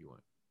try and get you one.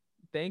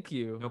 Thank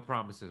you. No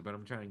promises, but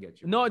I'm trying to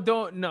get you No, one.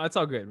 don't. No, it's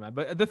all good, man.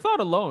 But the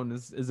thought alone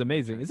is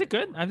amazing. trying Is to it get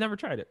you good? one. I've never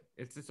tried it.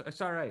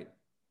 It's all right.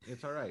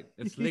 It's all right.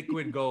 It's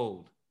liquid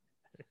gold.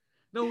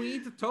 No, we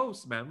need to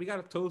toast, man. We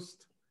gotta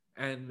toast.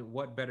 And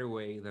what better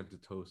way than to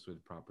toast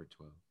with proper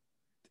 12?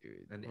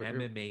 Dude, An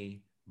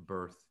MMA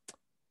birth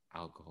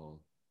alcohol.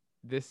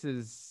 this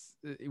is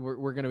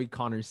we're gonna be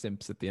Connor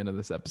Simps at the end of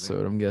this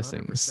episode. I'm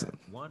guessing. 100%.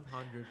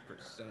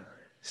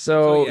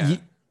 So yeah,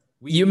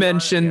 you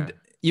mentioned yeah.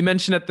 you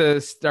mentioned at the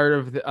start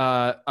of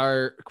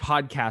our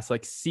podcast,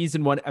 like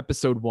season 1,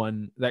 episode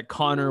 1, that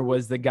Connor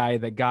was the guy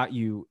that got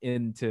you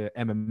into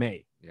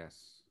MMA. Yes.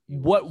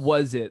 What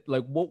was it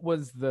like? What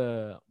was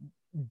the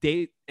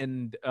date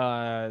and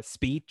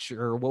speech,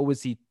 or what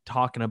was he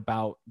talking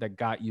about that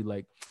got you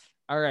like,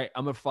 all right,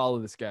 I'm gonna follow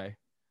this guy?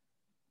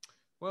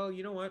 Well,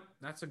 you know what?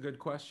 That's a good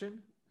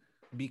question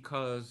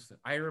because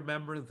I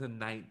remember the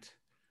night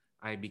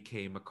I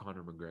became a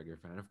Conor McGregor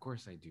fan. Of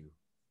course I do.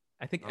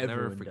 I think I'll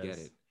never everyone forget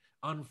does. it.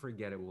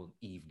 Unforgettable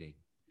evening.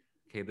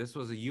 Okay, this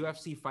was a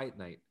UFC fight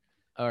night.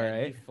 All and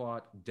right. he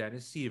fought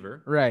Dennis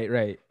Seaver. Right.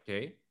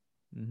 Okay.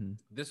 Mm-hmm.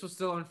 This was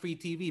still on free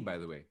TV, by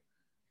the way.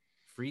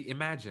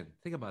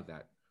 Think about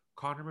that.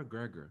 Conor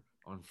McGregor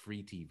on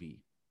free TV.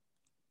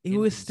 He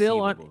was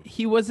still on. Inconceivable.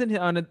 He wasn't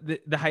on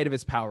the height of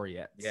his power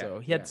yet, Yeah, so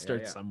he had yeah, to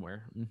start yeah.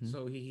 somewhere. Mhm.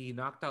 So he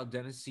knocked out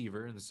Dennis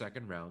Seaver in the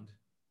second round,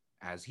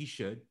 as he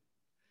should.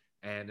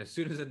 And as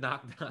soon as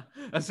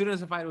as soon as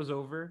the fight was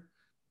over,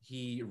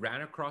 he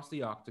ran across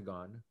the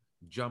octagon,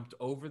 jumped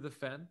over the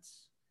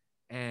fence,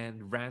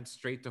 and ran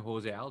straight to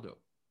Jose Aldo.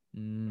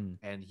 Mm.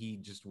 And he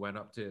just went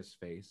up to his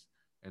face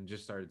and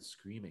just started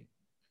screaming.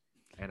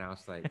 And I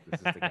was like, this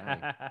is the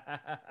guy.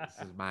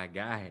 This is my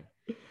guy.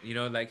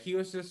 Like he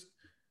was just,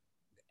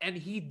 and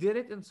he did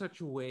it in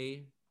such a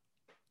way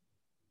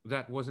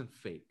that wasn't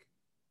fake.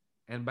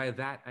 And by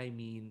that, I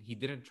mean, he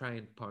didn't try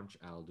and punch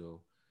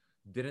Aldo,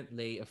 didn't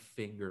lay a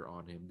finger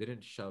on him,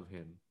 didn't shove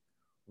him,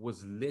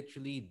 was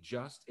literally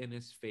just in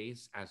his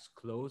face as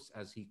close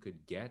as he could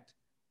get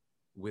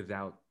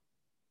without,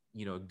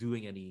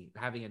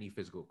 having any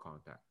physical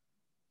contact,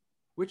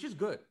 which is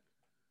good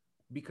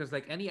because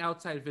like any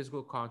outside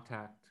physical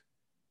contact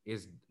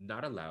is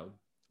not allowed.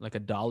 Like a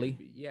dolly.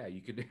 Yeah,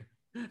 you could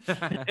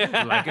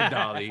like a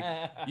dolly.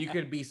 You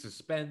could be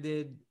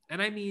suspended.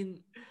 And I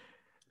mean,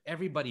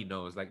 everybody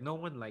knows, like, no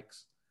one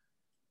likes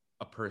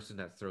a person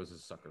that throws a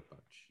sucker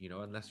punch,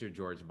 unless you're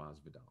George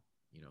Masvidal,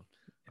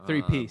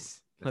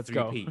 Three-piece. the Let's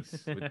go.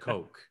 three-piece with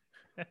Coke.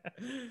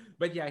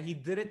 But yeah, he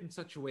did it in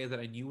such a way that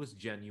I knew was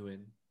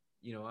genuine.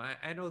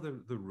 I know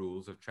the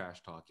rules of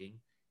trash talking.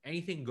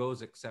 Anything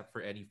goes except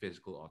for any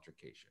physical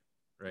altercation,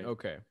 right?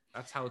 Okay.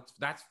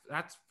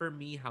 That's for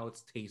me how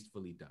it's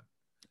tastefully done.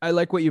 I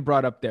like what you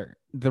brought up there.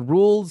 The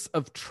rules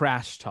of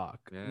trash talk.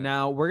 Yeah.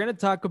 Now we're gonna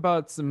talk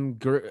about some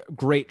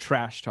great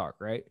trash talk,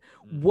 right?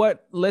 Mhm.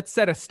 Let's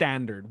set a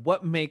standard.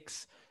 What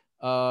makes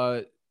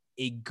a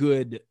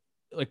good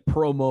like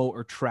promo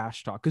or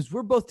trash talk? Because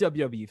we're both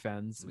WWE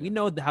fans. Yeah. We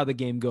know how the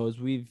game goes.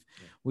 We've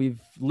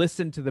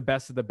listened to the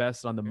best of the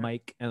best on the Yeah.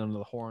 mic and on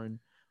the horn.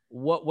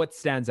 What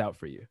stands out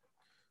for you?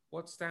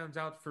 What stands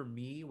out for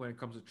me when it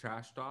comes to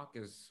trash talk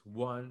is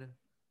one,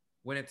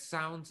 when it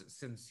sounds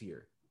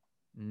sincere,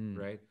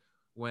 right?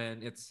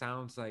 When it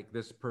sounds like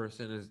this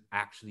person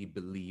actually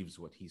believes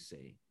what he's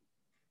saying,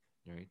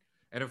 right?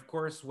 And of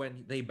course,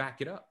 when they back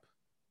it up,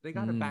 they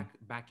gotta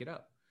back it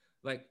up.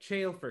 Like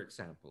Chael, for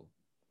example,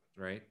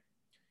 right,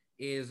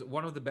 is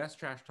one of the best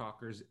trash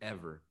talkers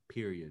ever.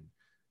 Period.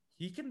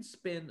 He can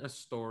spin a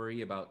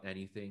story about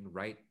anything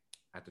right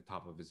at the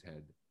top of his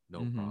head, no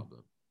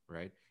problem,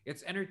 right?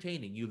 It's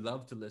entertaining. You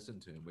love to listen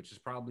to him, which is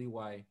probably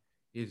why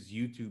his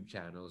YouTube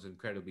channel is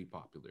incredibly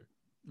popular.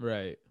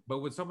 Right. But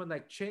with someone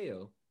like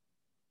Chael,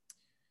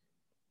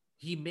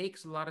 he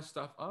makes a lot of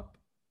stuff up.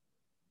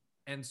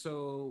 And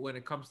so when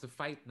it comes to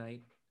fight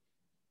night,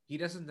 he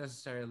doesn't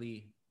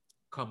necessarily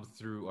come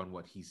through on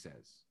what he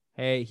says.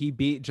 Hey, he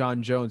beat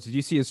John Jones. Did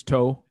you see his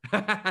toe?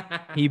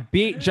 He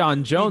beat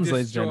John Jones, He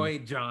ladies and gentlemen.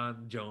 destroyed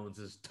John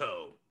Jones's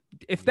toe.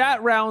 if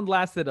that round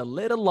lasted a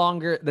little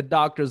longer, the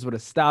doctors would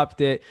have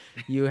stopped it.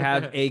 You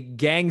have a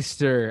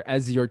gangster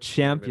as your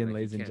champion, Like,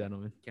 ladies and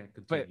gentlemen. Can't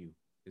But- continue.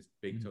 His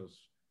big toes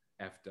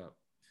effed up.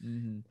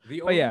 Mhm. The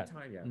But only yeah.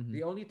 time, Mhm.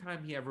 the only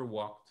time he ever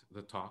walked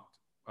the talk,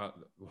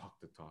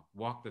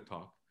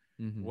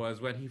 Mhm.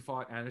 was when he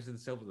fought Anderson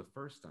Silva the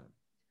first time.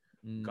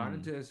 Got Mm.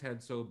 into his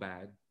head so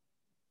bad.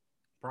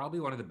 Probably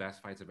one of the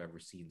best fights I've ever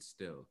seen.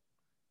 Still,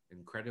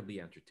 incredibly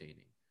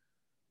entertaining.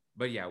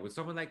 But yeah, with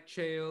someone like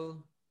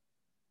Chael,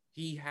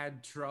 he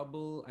had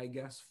trouble, I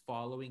guess,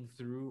 following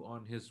through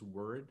on his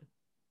word.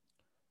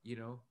 You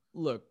know,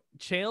 Look,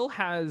 Chael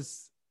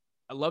has.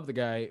 I love the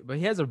guy, but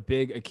he has a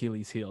big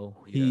Achilles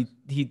heel. He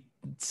He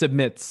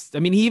submits. I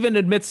mean, he even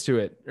admits to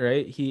it,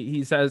 right?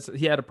 He says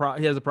he has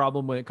a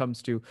problem when it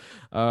comes to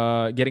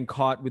getting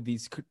caught with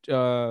these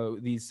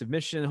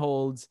submission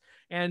holds,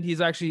 and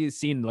he's actually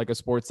seen like a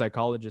sports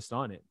psychologist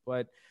on it,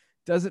 but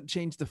doesn't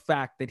change the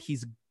fact that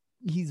he's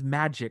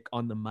magic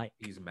on the mic.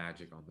 he's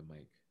magic on the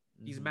mic.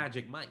 He's Mhm.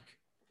 Magic Mike.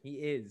 He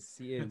is.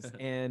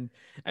 And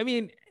I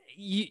mean,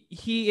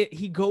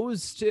 he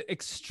goes to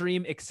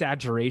extreme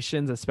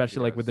exaggerations,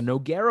 especially like with the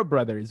Nogueira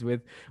brothers,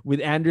 with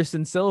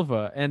Anderson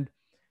Silva, and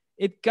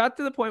it got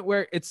to the point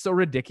where it's so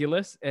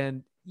ridiculous,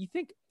 and you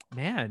think,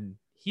 man,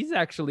 he's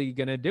actually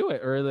gonna do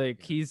it, or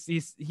like he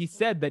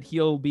said that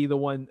he'll be the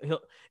one.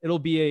 It'll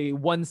be a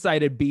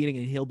one-sided beating,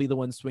 and he'll be the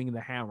one swinging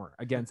the hammer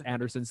against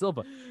Anderson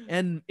Silva.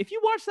 And if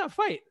you watch that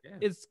fight,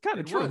 it's kind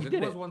of true.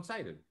 It was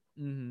one-sided.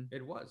 Mm-hmm.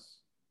 It was.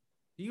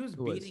 He was It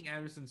was. beating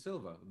Anderson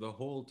Silva the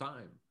whole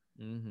time.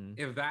 Mm-hmm.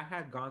 If that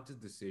had gone to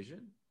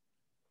decision,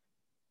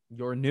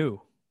 You're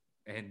new.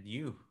 and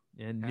you,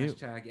 And new.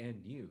 hashtag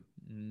and you,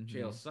 Mhm.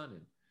 Chael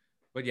Sonnen.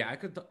 But yeah, I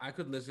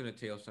could listen to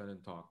Chael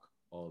Sonnen talk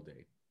all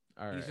day.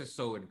 All He's right. just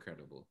so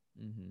incredible.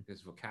 Mm-hmm.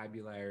 His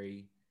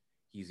vocabulary,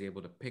 he's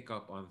able to pick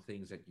up on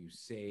things that you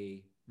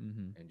say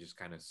Mm-hmm. and just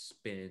kind of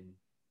spin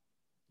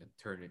and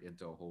turn it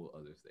into a whole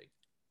other thing.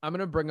 I'm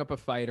gonna bring up a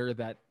fighter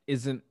that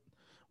isn't.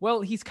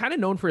 Well, he's kind of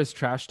known for his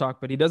trash talk,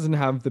 but he doesn't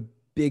have the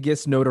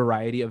biggest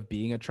notoriety of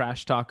being a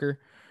trash talker.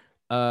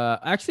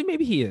 Actually,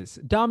 maybe he is.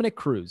 Dominic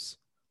Cruz.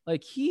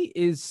 Like he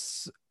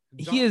is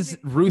Dominic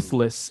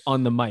ruthless Cruz.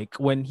 on the mic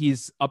when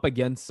he's up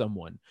against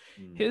someone.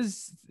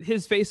 His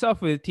face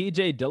off with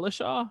TJ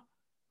Dillashaw,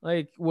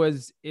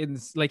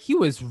 he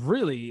was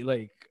really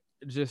like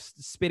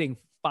just spitting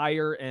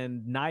fire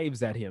and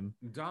knives at him.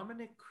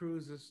 Dominic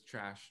Cruz's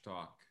trash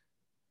talk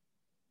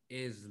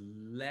is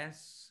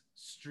less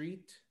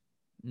street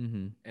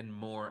Mm-hmm. and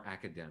more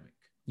academic.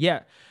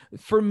 Yeah,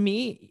 for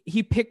me,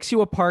 he picks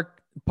you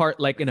apart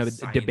like in a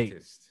debate.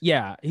 Scientist.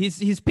 Yeah,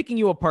 he's picking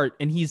you apart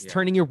and he's Yeah.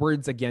 turning your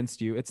words against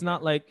you. It's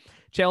not Yeah. like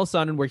Chael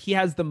Sonnen where he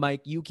has the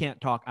mic, you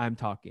can't talk, I'm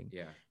talking.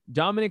 Yeah.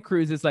 Dominic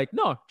Cruz is like,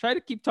 no, try to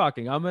keep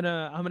talking. I'm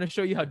gonna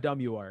show you how dumb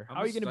you are. I'm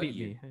How are you gonna gonna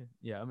beat study me?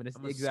 Yeah, I'm gonna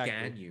I'm gonna exactly.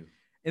 scan you.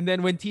 And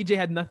then when TJ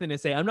had nothing to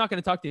say, I'm not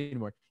gonna talk to you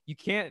anymore. You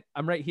can't.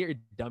 I'm right here,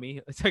 dummy.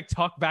 It's like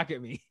talk back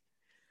at me.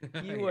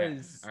 He Yeah,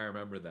 was I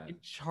remember that. in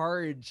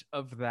charge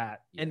of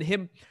that. Yeah. And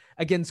him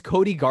against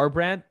Cody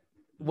Garbrandt,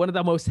 one of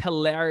the most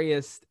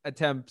hilarious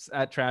attempts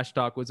at trash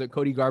talk was what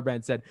Cody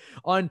Garbrandt said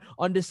on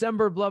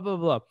December, blah, blah,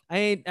 blah.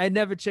 I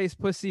never chased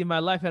pussy in my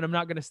life and I'm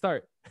not going to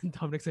start. And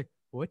Dominic's like,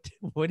 what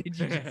did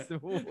you just,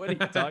 what are you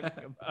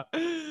talking about?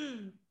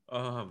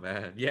 Oh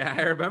man. Yeah,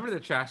 I remember the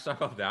trash talk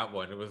of that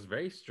one. It was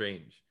very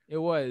strange. It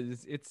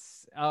was,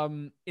 it's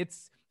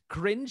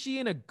cringy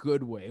in a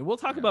good way. And we'll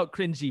talk Yeah. about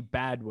cringy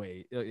bad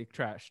way,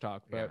 trash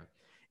talk, but Yeah.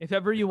 if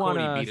ever you want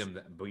Cody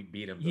to,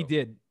 beat him. he though.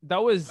 did. That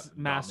was Dominated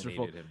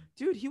masterful. him.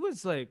 Dude, he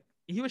was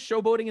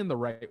showboating in the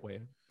right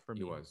way for me.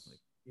 He was.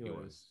 Like, He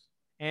was.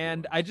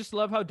 And was. I just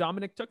love how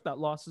Dominic took that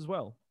loss as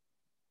well.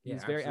 Yeah,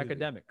 He's very absolutely.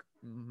 academic.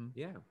 Mhm.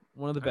 Yeah.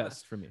 One of the I-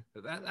 best for me.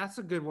 That's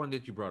a good one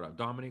that you brought up.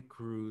 Dominic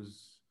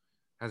Cruz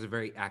has a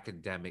very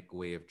academic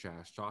way of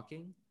trash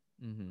talking.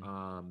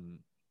 Mhm.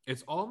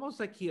 It's almost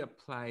like he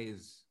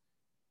applies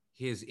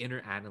his inner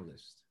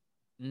analyst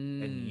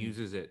and Mm,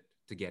 uses it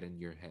to get in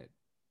your head.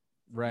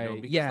 right.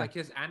 Because Yeah. like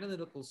his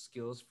analytical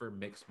skills for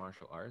mixed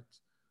martial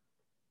arts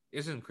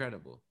is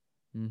incredible.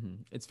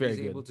 Mhm. It's very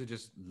He's good. able to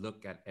just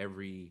look at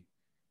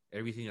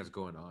everything that's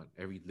going on,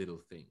 every little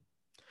thing.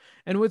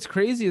 And what's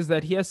crazy is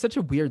that he has such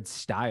a weird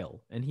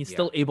style and he's Yeah.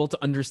 still able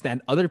to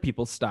understand other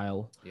people's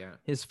style. Yeah.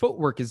 His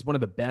footwork is one of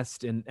the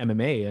best in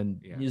MMA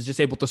and Yeah. he's just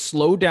able to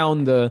slow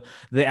down the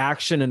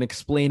action and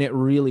explain it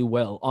really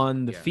well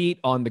on the Yeah. feet,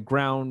 on the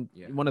ground.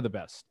 Yeah. One of the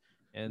best.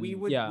 And we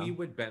would yeah. we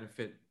would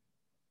benefit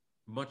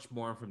much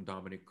more from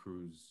Dominic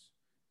Cruz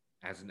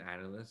as an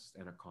analyst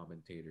and a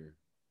commentator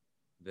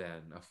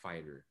than a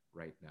fighter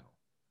right now.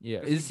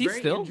 Yeah. 'Cause Is he's he very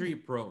still? injury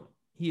prone?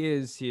 He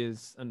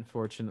is,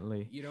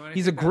 unfortunately. You know, and I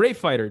He's a think that- great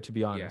fighter, to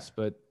be honest,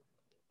 but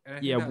And I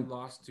think yeah, that we-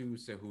 loss to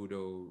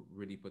Cejudo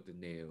really put the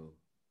nail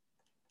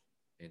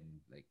in,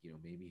 like,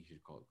 maybe he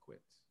should call it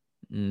quits.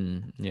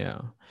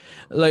 yeah.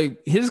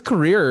 Like his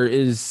career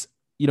is,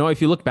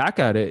 if you look back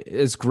at it,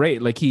 is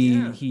great. Like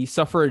Yeah. he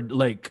suffered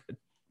like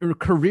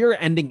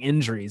career-ending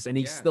injuries and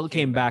he Yeah, still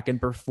came came back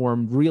and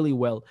performed really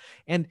well.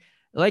 And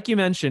like you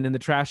mentioned in the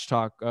trash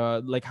talk,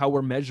 like how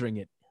we're measuring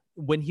it.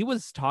 When he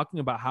was talking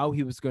about how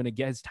he was going to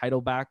get his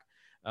title back,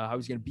 how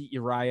he's going to beat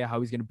Uriah, how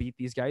he's going to beat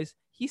these guys,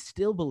 he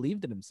still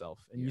believed in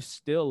himself, and Yeah. you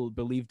still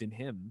believed in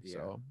him. Yeah.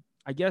 So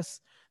I guess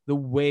the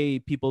way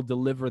people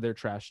deliver their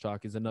trash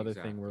talk is another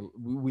thing Exactly.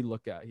 we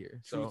look at here.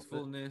 So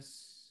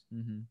Truthfulness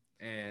mhm.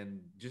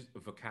 and just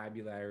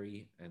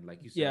vocabulary, and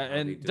like you said, Yeah, how they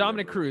and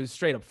Dominic deliver. Cruz,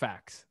 straight up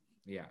facts.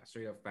 Yeah,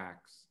 straight up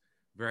facts.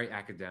 Very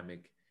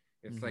academic.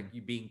 It's like Mhm.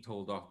 you being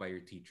told off by your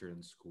teacher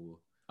in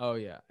school. Oh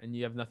yeah, and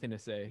you have nothing to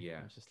say.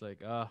 Yeah. It's just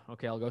like,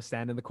 okay, I'll go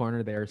stand in the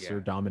corner there, Sir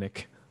Yeah.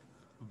 Dominic.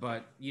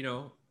 But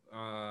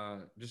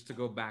just to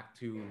go back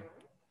to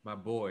my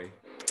boy,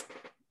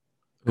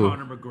 Ooh.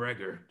 Conor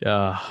McGregor.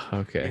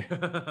 Okay.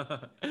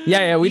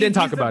 Yeah, we didn't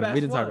talk He's the about it. We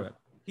best didn't talk one. about it.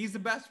 He's the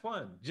best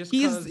one. Just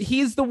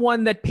He's the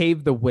one that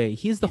paved the way.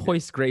 He's the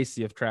Hoist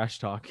Gracie of trash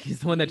talk. He's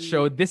the one that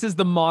showed this is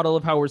the model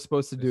of how we're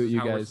supposed to do it, you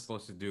how we're guys.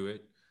 supposed to do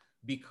it,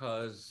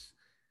 because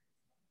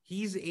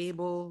he's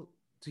able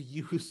to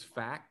use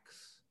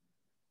facts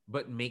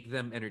but make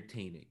them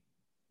entertaining.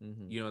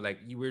 Mhm. Like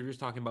you were just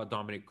talking about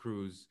Dominic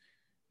Cruz.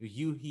 He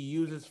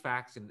uses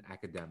facts in an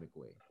academic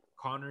way.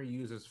 Conor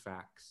uses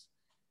facts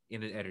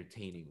in an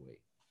entertaining way.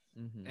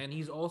 Mhm. And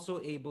he's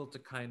also able to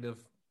kind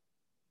of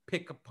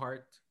pick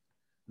apart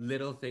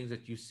little things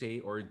that you say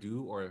or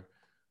do, or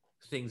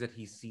things that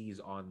he sees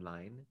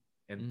online,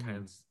 and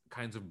Mhm.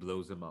 kinds of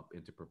blows them up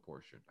into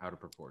out of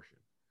proportion.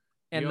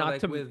 And not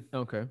Like to with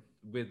okay.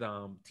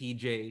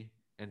 TJ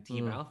and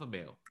Team Mm. Alpha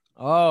Male.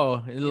 Oh,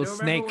 a little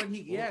Remember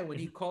snake. when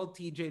he called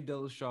TJ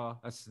Dillashaw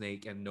a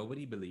snake and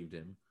nobody believed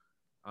him.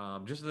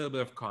 Just a little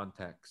bit of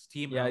context.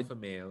 Team Yeah, Alpha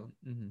Male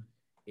Mhm.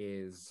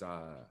 is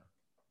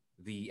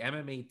the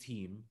MMA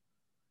team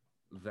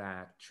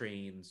that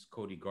trains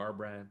Cody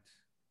Garbrandt,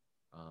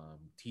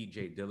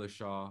 TJ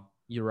Dillashaw,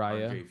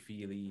 Uriah. Andre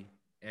Feely,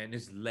 and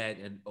is led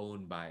and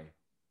owned by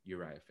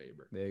Uriah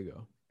Faber. There you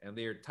go. And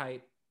they're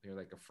tight. They're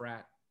like a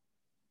frat.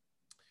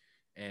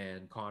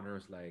 And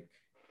Conor's like,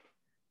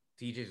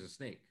 TJ's a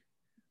snake.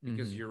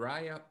 Because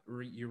Uriah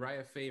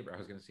Faber, I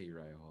was going to say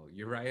Uriah Hall.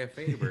 Uriah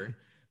Faber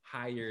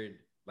hired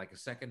like a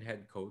second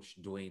head coach,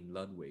 Dwayne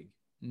Ludwig,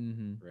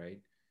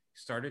 right?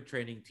 Started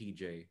training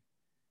TJ.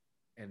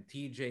 And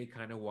TJ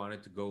kind of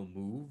wanted to go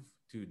move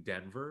to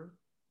Denver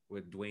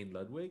with Dwayne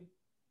Ludwig.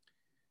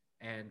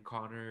 And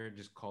Conor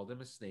just called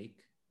him a snake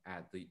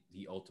at the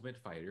Ultimate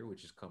Fighter,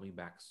 which is coming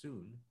back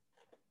soon.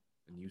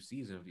 A new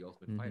season of the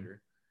Ultimate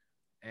Fighter.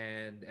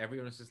 And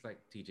everyone was just like,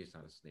 TJ's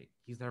not a snake.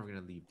 He's never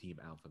going to leave Team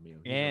Alpha Male.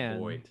 He's a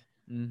boy.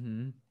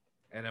 And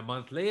a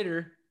month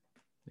later,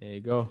 there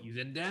you go. He's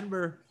in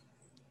Denver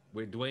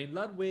with Dwayne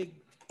Ludwig.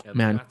 And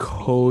man,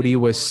 Cody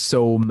was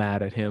so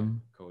mad at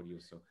him.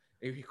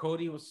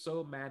 Cody was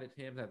so mad at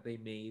him that they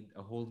made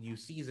a whole new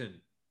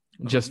season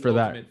just for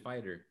that Ultimate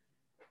Fighter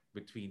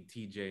between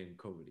TJ and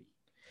Cody.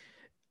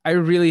 I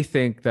really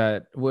think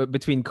that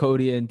between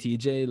Cody and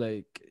TJ,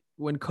 like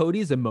when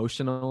Cody's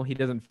emotional, he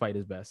doesn't fight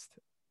his best.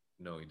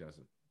 No, he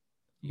doesn't.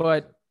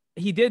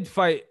 He did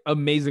fight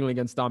amazingly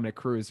against Dominic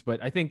Cruz,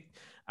 but I think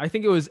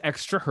it was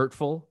extra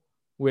hurtful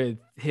with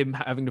him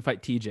having to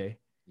fight TJ.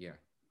 Yeah.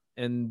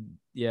 And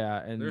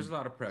there's a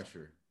lot of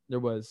pressure. There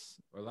was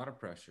a lot of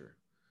pressure.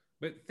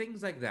 But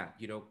things like that,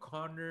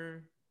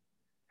 Conor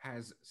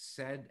has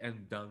said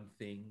and done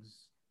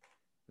things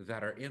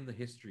that are in the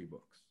history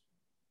books.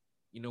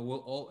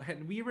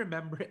 And we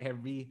remember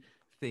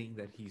everything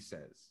that he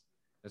says,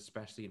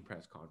 especially in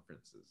press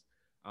conferences.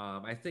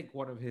 I think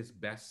one of his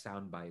best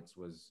sound bites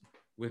was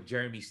with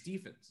Jeremy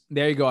Stephens.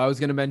 There you go. I was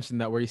going to mention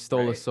that, where he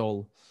stole a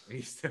soul.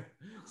 He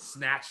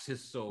snatched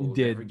his soul,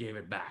 never gave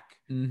it back.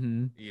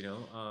 Mm-hmm.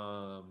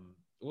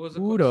 What was it?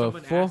 Who the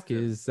fuck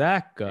is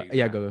that guy? Exactly.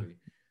 Yeah, go.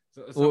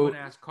 So someone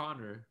asked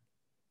Conor,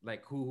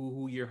 like,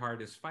 who your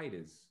hardest fight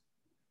is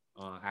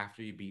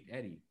after you beat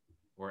Eddie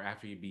or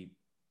after you beat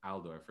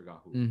Aldo. I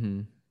forgot who.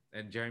 Mm-hmm.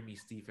 And Jeremy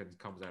Stephens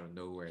comes out of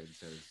nowhere and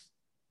says,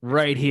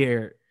 "Right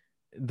here,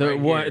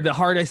 the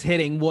hardest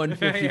hitting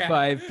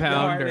 155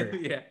 pounder."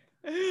 Yeah.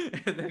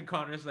 And then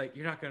Conor's like,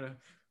 "You're not gonna.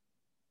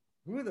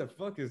 Who the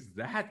fuck is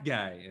that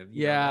guy?" And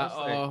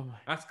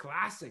that's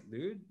classic,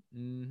 dude.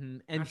 Mm-hmm.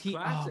 And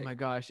oh my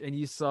gosh! And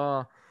you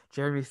saw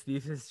Jeremy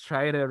Stephens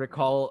try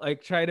to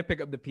try to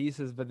pick up the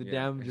pieces, but the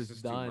damage is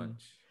done.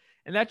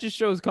 And that just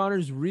shows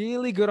Conor's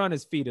really good on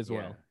his feet as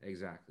well.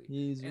 Exactly.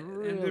 He's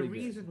really and the good.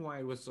 reason why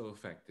it was so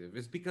effective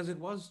is because it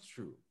was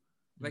true.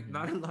 Like,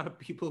 not a lot of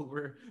people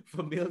were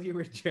familiar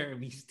with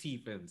Jeremy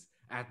Stephens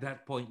at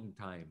that point in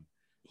time.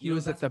 He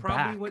was at the back.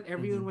 Probably what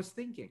everyone was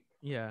thinking.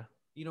 Yeah.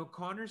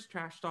 Conor's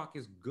trash talk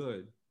is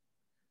good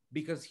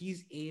because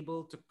he's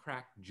able to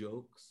crack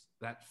jokes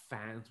that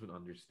fans would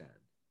understand.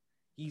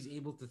 He's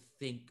able to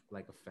think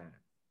like a fan,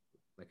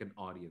 like an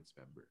audience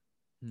member.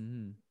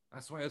 Mm-hmm.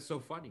 That's why it's so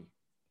funny.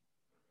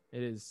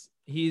 It is.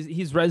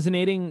 He's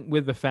resonating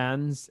with the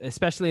fans,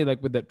 especially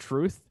like with the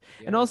truth.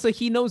 Yeah. And also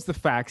he knows the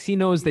facts. He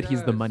knows that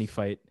he's the money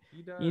fight.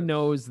 He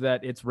knows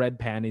that it's red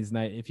panties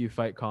night if you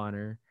fight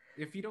Conor.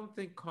 If you don't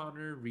think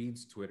Conor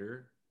reads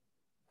Twitter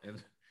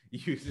and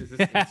uses his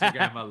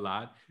Instagram a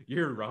lot,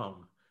 you're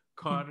wrong.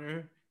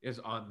 Connor is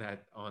on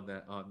that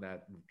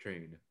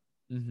train.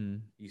 Mm-hmm.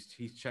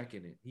 He's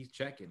checking it. He's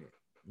checking it.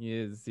 He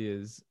is. He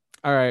is.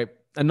 All right.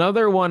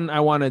 Another one I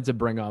wanted to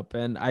bring up,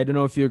 and I don't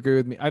know if you agree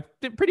with me. I'm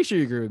pretty sure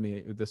you agree with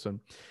me with this one,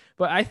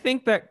 but I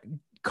think that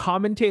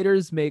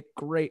commentators make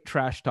great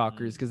trash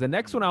talkers because the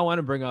next one I want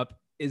to bring up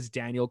is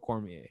Daniel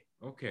Cormier.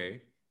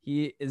 Okay.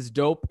 He is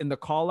dope in the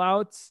call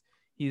outs.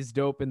 He's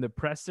dope in the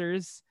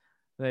pressers.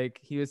 Like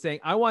he was saying,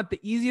 I want the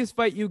easiest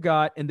fight you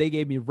got, and they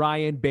gave me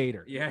Ryan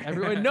Bader. Yeah.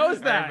 Everyone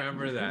knows that. I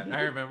remember that.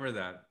 I remember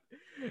that.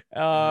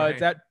 It's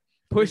that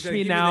push me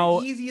Give now.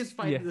 Me the easiest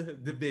fight Yeah. in the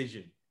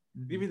division.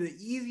 Give me the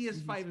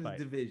easiest fight in the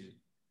division.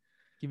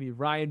 Give me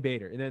Ryan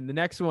Bader. And then the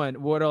next one,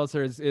 what else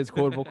is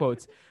quotable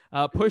quotes?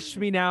 Push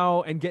me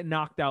now and get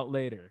knocked out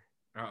later.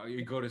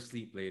 You go to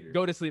sleep later.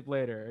 Go to sleep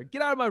later.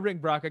 Get out of my ring,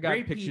 Brock. I got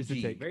very pictures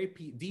PG, to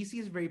take. DC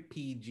is very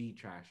PG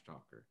trash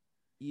talker.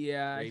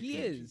 Yeah, very he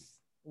PG. is.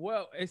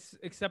 Well,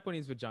 except when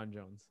he's with John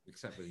Jones.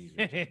 Except when he's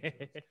with John Jones.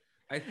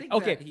 I think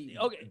Okay,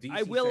 that okay, DC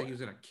I will- said he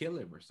was gonna kill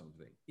him or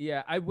something.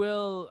 Yeah, I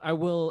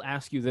will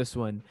ask you this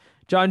one.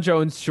 John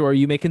Jones, sure,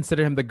 you may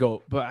consider him the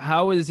GOAT, but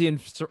how is he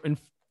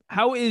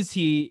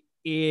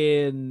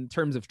in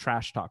terms of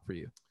trash talk for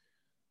you?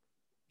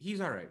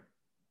 He's all right.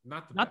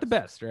 Not the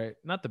best, right?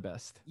 Not the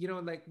best. You know,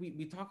 like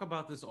we talk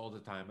about this all the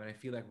time, and I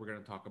feel like we're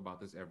gonna talk about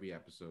this every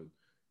episode.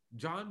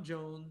 John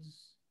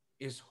Jones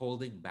is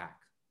holding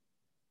back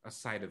a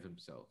side of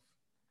himself,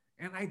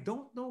 and I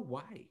don't know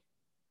why.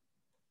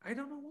 I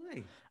don't know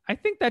why. I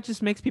think that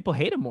just makes people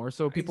hate him more,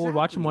 so people would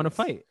watch him want to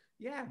Exactly. fight.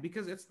 Yeah,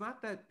 because it's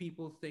not that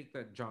people think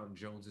that John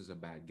Jones is a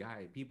bad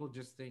guy. People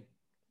just think,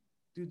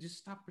 dude, just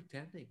stop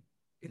pretending.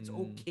 It's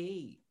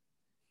okay.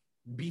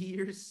 Be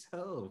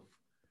yourself.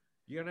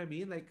 You know what I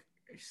mean? Like,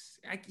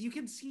 you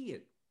can see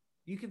it.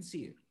 You can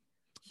see it.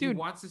 He Dude.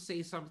 wants to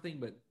say something,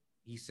 but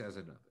he says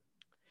another.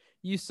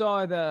 You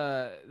saw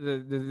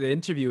the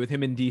interview with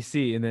him in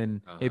DC, and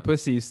then, hey, Uh-huh.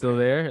 pussy, you still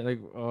there? Like,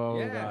 oh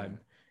Yeah. god.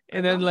 I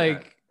And then love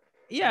like, that.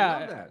 I yeah,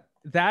 love that.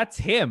 that's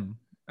him.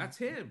 That's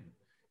him.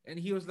 And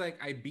he was like,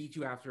 I beat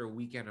you after a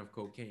weekend of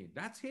cocaine.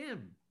 That's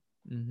him.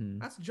 Mm-hmm.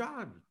 That's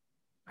John.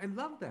 I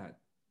love that.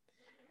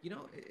 You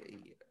know,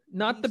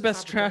 Not he the needs to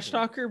best stop trash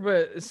pretending. talker,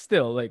 but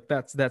still, like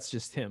that's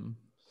just him.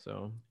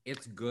 So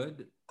It's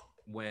good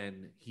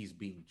when he's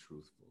being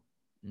truthful.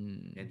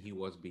 And he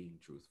was being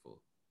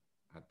truthful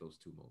at those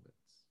two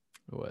moments.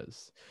 it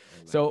was. I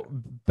like So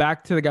that.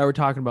 back to the guy we're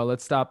talking about.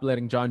 Let's stop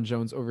letting John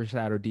Jones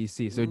overshadow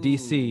DC. So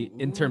DC,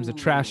 in terms of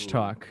trash Ooh.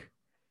 talk,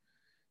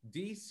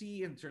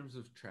 DC in terms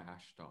of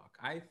trash talk,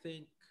 I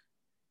think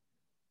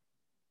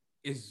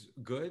is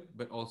good,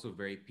 but also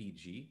very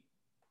PG.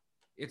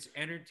 It's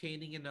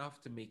entertaining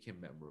enough to make him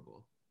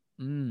memorable.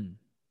 Entertaining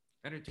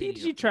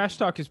PG enough to trash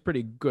make him talk is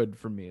pretty good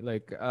for me.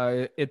 Like,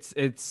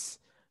 it's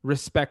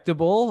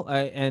respectable,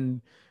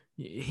 and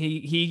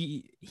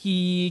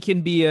he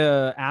can be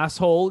a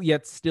asshole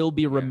yet still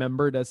be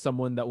remembered as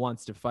someone that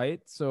wants to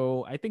fight.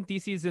 So I think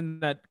DC's in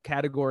that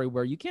category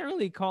where you can't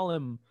really call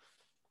him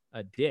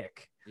a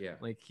dick. Yeah.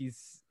 Like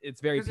it's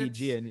very 'Cause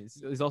PG, and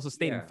he's also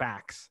stating yeah.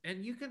 facts.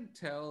 And you can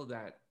tell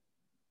that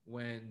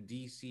when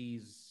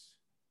DC's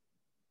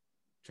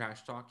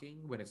trash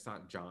talking, when it's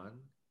not John,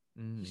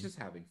 he's just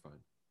having fun.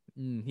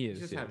 He is He's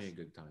just he having is. a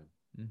good time.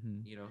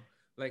 Mhm. You know,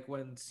 like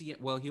when he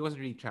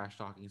wasn't really trash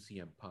talking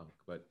CM Punk,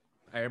 but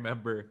I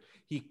remember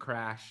he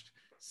crashed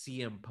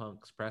CM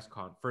Punk's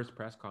first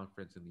press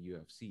conference in the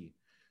UFC.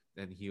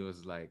 And he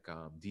was like,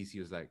 DC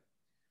was like,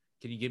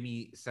 can you give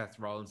me Seth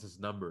Rollins'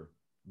 number?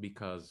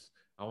 Because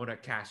I want to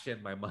cash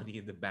in my Money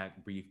in the Bank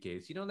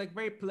briefcase. You know, like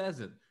very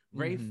pleasant,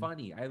 very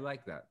funny. I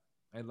like that.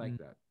 I like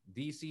that.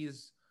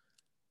 DC's,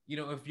 you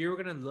know, if you're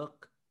going to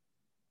look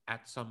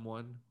at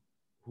someone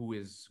who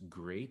is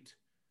great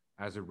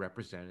as a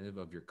representative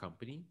of your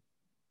company,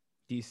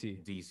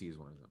 DC. DC is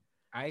one of them.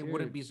 I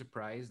wouldn't be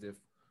surprised if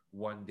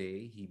one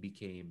day he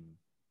became,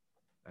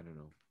 I don't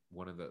know,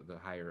 one of the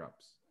higher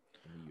ups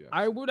in the UFC.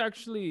 I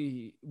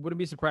wouldn't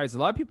be surprised. A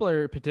lot of people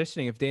are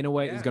petitioning if Dana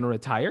White is going to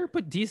retire,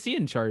 put DC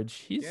in charge.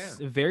 He's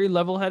a very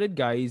level-headed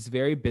guy. He's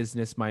very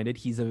business-minded.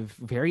 He's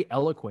very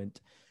eloquent.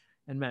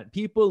 And man,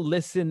 people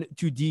listen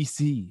to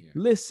DC. Yeah.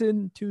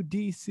 Listen to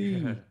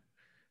DC.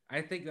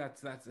 I think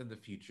that's in the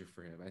future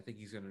for him. I think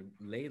he's going to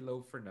lay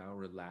low for now,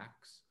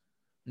 relax.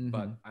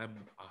 But I'm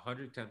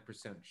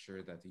 110%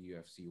 sure that the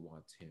UFC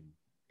wants him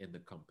in the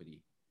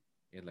company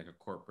in like a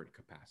corporate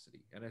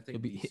capacity. And I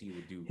think DC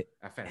would do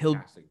a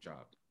fantastic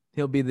job.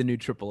 He'll be the new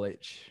Triple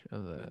H.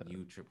 The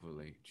new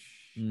Triple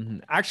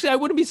H. Actually, I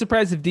wouldn't be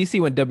surprised if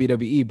DC went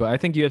WWE, but I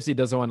think UFC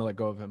doesn't want to let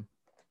go of him.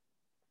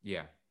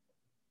 Yeah.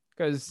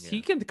 Because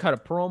he can cut a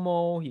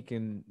promo. He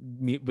can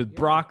meet with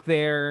Brock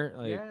there.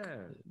 Like,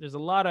 there's a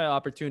lot of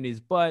opportunities,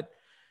 but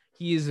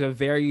he is a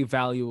very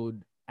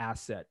valued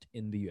asset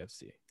in the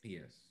UFC. He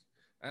is.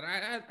 And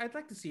I'd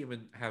like to see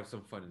him have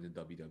some fun in the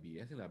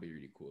WWE. I think that'd be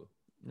really cool.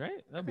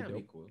 Right? That'd be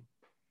dope. Cool.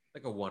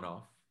 Like a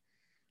one-off.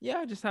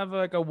 Yeah, just have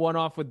like a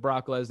one-off with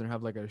Brock Lesnar.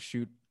 Have like a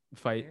shoot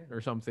fight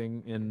or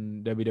something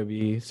in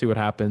WWE. See what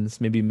happens.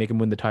 Maybe make him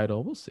win the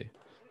title. We'll see.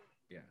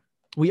 Yeah.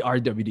 We are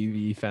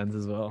WWE fans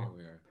as Yeah, well.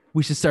 we are.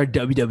 We should start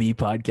WWE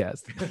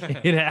podcast.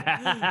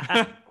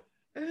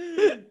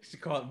 You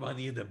should call it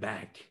Money in the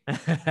Bank.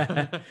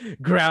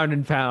 Ground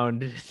and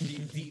pound.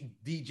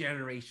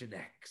 Degeneration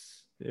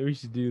X. We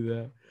should do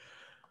that.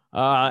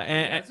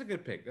 Yeah, that's a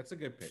good pick. That's a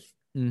good pick.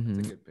 That's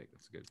a good pick.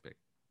 That's a good pick.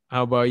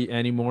 How about you?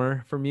 Any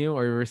more from you,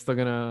 or we're still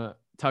gonna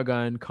tug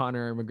on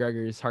Conor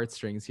McGregor's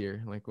heartstrings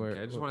here? Like, where?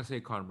 Okay, I just want to say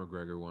Conor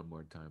McGregor one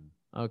more time.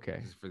 Okay.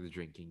 This is for the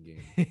drinking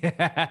game.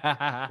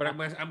 But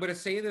I'm gonna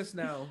say this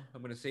now.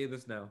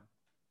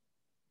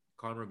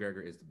 Conor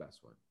McGregor is the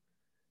best one.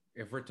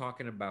 If we're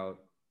talking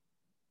about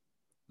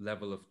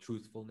level of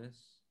truthfulness,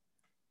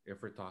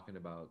 if we're talking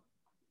about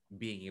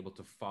being able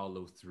to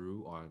follow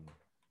through on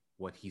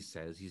what he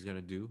says he's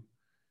gonna do,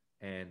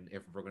 and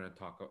if we're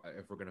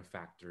gonna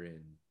factor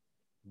in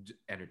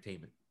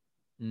entertainment.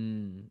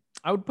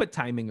 I would put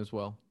timing as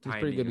well. He's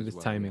pretty good with his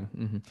timing.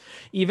 Yeah.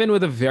 Even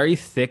with a very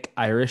thick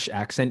Irish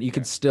accent, you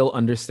could still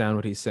understand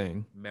what he's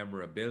saying.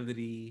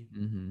 Memorability.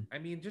 I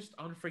mean, just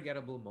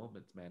unforgettable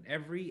moments, man.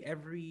 Every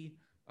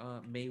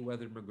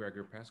Mayweather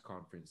McGregor press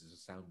conference is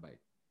a soundbite.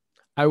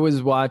 I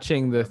was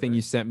watching the thing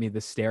you sent me,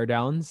 the stare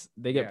downs.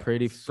 They get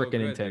pretty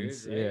freaking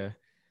intense. Dude, right? Yeah.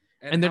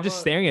 And they're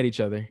just staring at each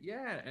other.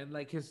 Yeah. And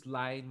like his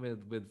line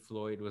with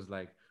Floyd was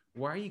like,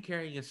 why are you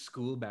carrying a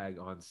school bag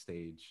on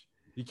stage?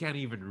 You can't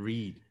even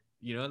read.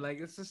 You know, like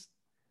it's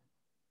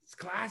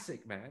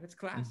classic, man. It's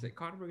classic.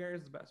 Conor McGregor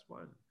is the best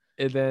one.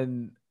 And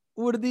then,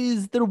 what are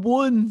these? They're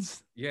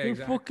ones. Yeah, they're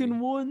exactly. fucking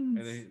ones.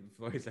 And then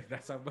Floyd's like,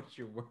 that's how much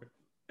you're worth.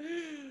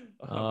 Man,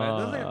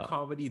 that's like a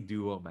comedy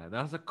duo, man.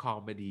 That's a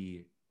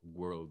comedy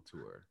world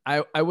tour.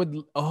 I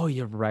would. Oh,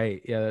 you're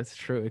right. Yeah, that's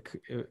true.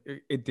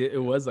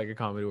 It was like a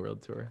comedy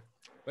world tour.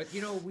 But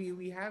you know,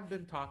 we have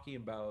been talking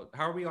about.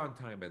 How are we on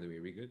time, by the way?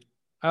 Are we good?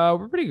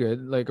 We're pretty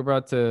good. Like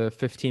about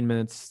 15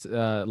 minutes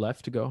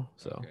left to go.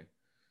 So. Okay.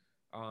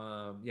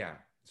 Yeah.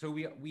 So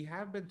we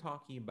have been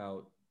talking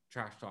about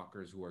trash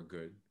talkers who are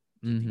good,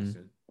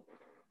 decent,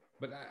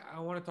 but I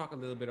want to talk a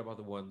little bit about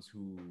the ones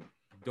who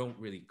don't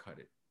really cut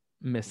it.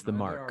 Miss the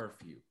mark. There are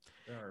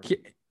a few.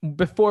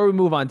 Before we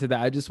move on to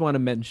that, I just want to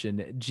mention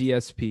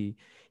GSP.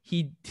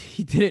 He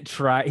didn't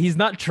try. He's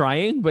not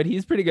trying, but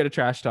he's pretty good at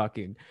trash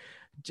talking.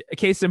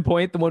 Case in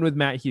point, the one with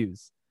Matt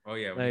Hughes. Oh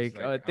yeah,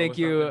 thank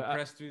you. Not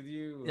impressed with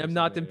you. I'm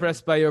not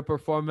impressed by your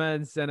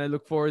performance, and I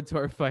look forward to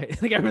our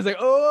fight. Like everyone's like,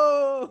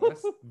 "Oh,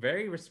 that's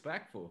very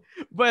respectful."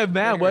 But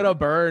man, what a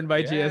burn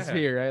by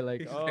GSP, right?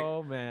 Like,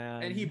 oh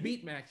man. And he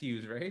beat Matt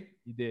Hughes, right?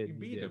 He did. He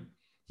beat him.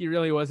 He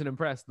really wasn't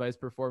impressed by his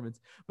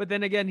performance. But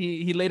then again,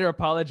 he later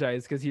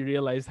apologized because he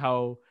realized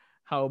how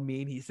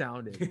mean he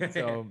sounded.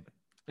 So.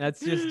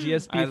 That's just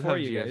GSP for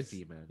you guys.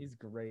 Man. He's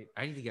great.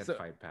 I need to get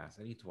Fight Pass.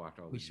 I need to watch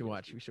all. We should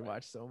watch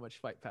so much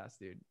Fight Pass,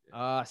 dude.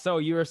 So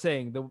you were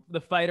saying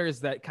the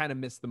fighters that kind of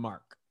missed the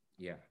mark.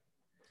 Yeah,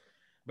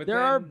 but there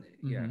are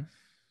there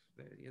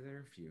are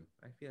a few.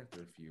 I feel like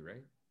there are a few,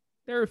 right?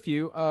 There are a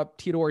few.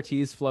 Tito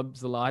Ortiz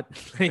flubs a lot.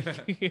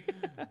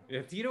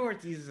 Yeah, Tito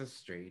Ortiz is a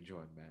strange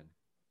one, man.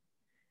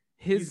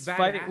 His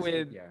fight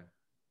with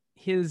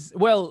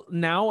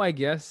now I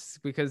guess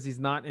because he's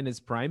not in his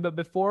prime, but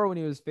before when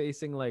he was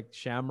facing like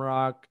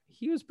Shamrock,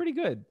 he was pretty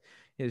good.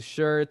 His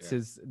shirts,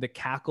 the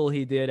cackle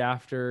he did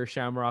after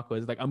Shamrock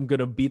was like, I'm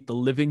gonna beat the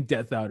living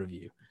death out of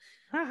you.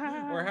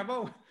 Or how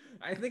about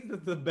I think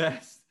that the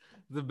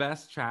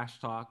best trash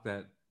talk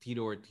that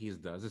Tito Ortiz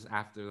does is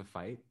after the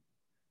fight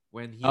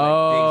when he digs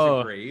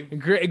a grave.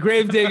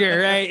 Grave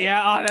digger, right?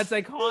 Yeah, that's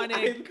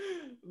iconic.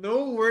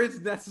 No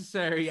words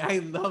necessary. I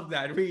love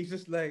that. Where he's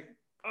just like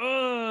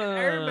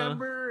I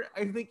remember,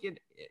 I think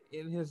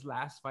in his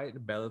last fight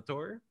in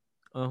Bellator,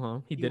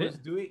 he did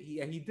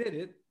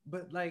it,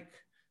 but like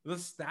the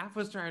staff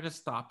was trying to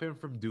stop him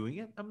from doing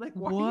it. I'm like,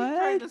 why what? are you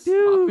trying to Dude,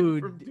 stop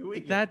him from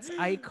doing it? That's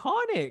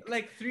iconic.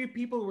 Like 3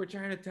 people were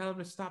trying to tell him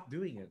to stop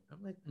doing it.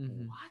 I'm like,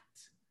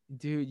 what?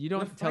 Dude, you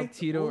don't tell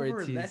Tito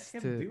Ortiz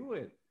let him do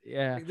it.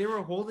 Yeah, like, they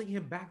were holding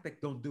him back.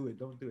 Like, don't do it.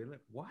 Like,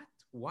 what?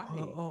 Why?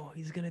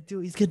 He's gonna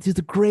do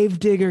the grave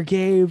digger,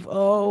 Gabe.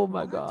 Oh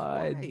my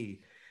god. Why?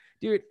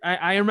 Dude,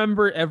 I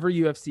remember every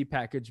UFC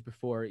package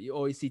before. You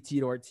always see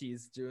Tito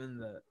Ortiz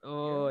doing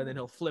and then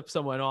he'll flip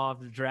someone off,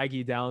 drag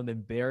you down,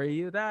 then bury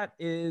you. That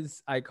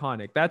is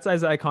iconic. That's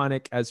as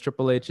iconic as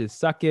Triple H's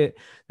Suck It.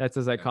 That's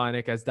as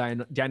iconic as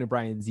Daniel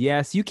Bryan's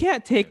Yes. You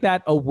can't take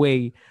that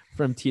away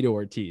from Tito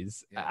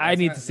Ortiz. Yeah, I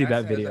need to see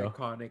that video. As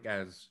iconic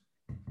as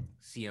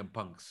CM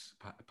Punk's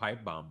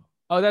pipe bomb.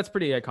 Oh, that's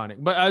pretty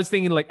iconic. But I was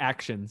thinking like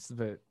actions.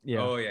 But yeah.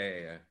 Oh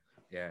yeah.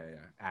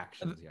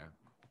 Actions. Yeah.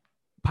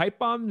 Pipe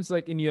bombs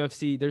like in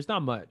UFC, there's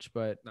not much,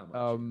 but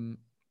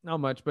not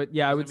much. But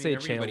yeah, I would say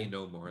everybody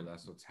know more or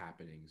less what's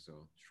happening.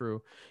 So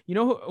true. You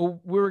know who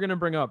we were gonna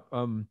bring up?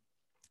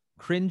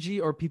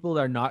 Cringy or people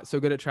that are not so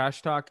good at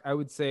trash talk. I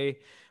would say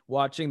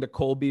watching the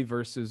Colby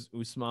versus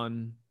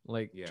Usman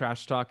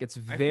trash talk. It's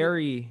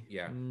very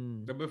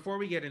But before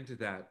we get into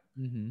that,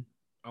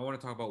 I want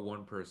to talk about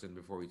one person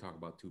before we talk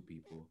about 2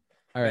 people.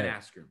 All Ben right.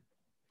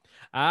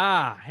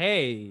 Askren.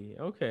 Hey,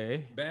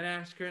 okay. Ben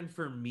Askren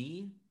for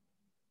me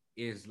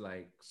is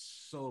like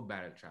so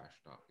bad at trash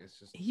talk. It's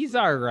just He's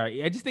like, all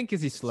right. I just think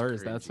because he it's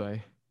slurs, that's cringy.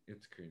 why.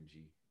 It's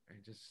cringy.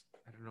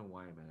 I don't know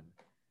why, man.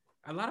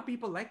 A lot of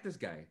people like this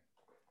guy.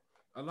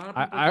 A lot of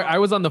I people I, I thought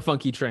was on the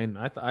funky train.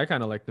 I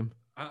kind of liked him.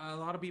 a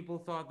lot of people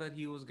thought that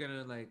he was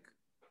gonna like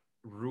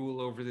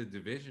rule over the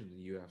division in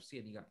the UFC,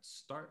 and he got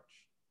starched.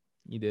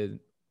 He did.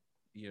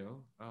 You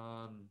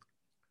know,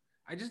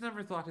 I just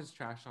never thought his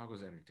trash talk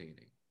was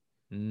entertaining.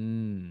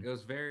 Mm. It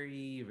was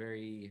very,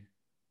 very,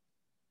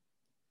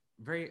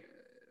 very.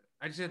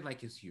 I just didn't like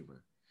his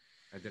humor.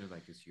 I didn't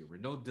like his humor.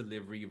 No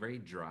delivery, very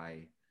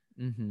dry.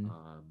 Mm-hmm.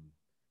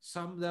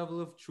 Some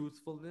level of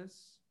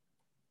truthfulness,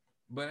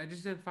 but I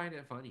just didn't find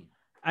it funny.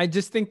 I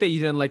just think that you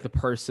didn't like the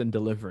person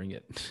delivering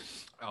it.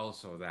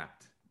 Also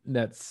that.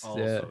 That's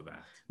Also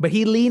that. But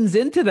he leans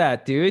into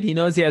that, dude. He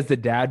knows he has the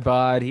dad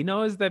bod. He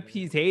knows that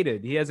he's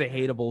hated. He has a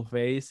hateable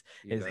face.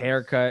 He His does.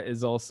 haircut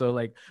is also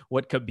like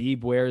what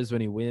Khabib wears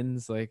when he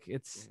wins. Like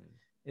it's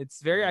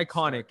very He got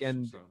iconic. starched,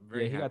 And so I'm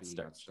very he got happy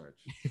starched.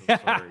 So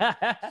sorry.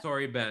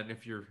 Sorry, Ben,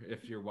 if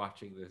you're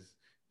watching this,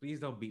 please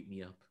don't beat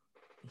me up.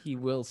 He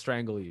will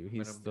strangle you. But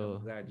He's I'm still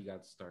glad you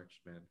got starched,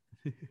 man.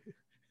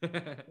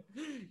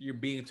 You're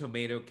being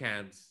tomato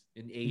cans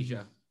in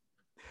Asia.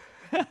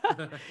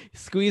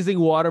 squeezing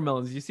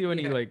watermelons. You see when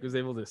he Yeah. like was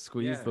able to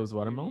squeeze Yeah, those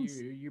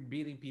watermelons? You're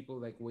beating people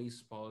like way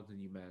smaller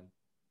than you, man.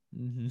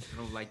 Mhm. I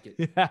don't like it.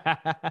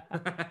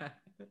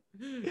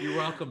 You're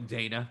welcome,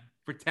 Dana.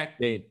 Protect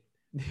me.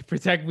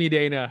 Protect me,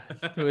 Dana,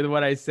 with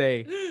what I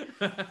say.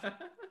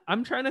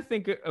 I'm trying to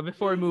think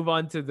before I move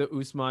on to the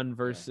Usman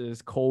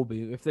versus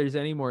Colby, if there's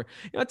any more.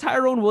 You know,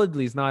 Tyrone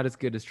Woodley's not as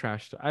good as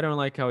trash. I don't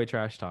like how he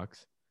trash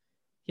talks.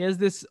 He has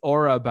this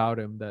aura about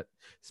him that,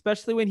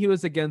 especially when he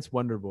was against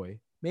Wonder Boy.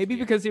 Maybe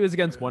because he was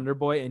against Wonder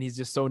Boy and he's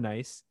just so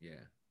nice. Yeah.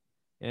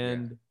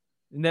 And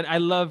then I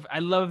love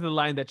the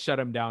line that shut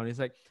him down. He's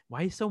like,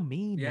 "Why are you so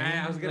mean?" Yeah,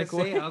 man? I was gonna Like,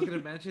 say, I why- was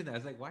gonna mention that. I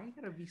was like, why you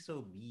gotta be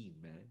so mean,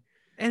 man?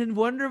 And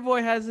Wonder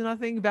Boy has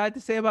nothing bad to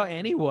say about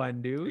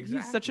anyone, dude.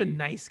 He's such a Exactly.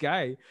 nice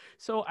guy.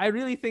 So I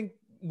really think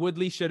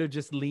Woodley should have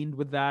just leaned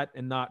with that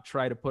and not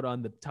try to put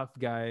on the tough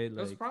guy. That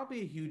was Like,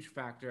 probably a huge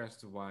factor as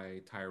to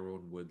why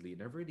Tyrone Woodley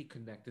never really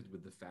connected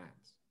with the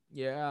fans.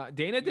 yeah,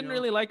 Dana didn't know,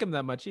 really like him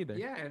that much either.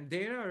 Yeah, and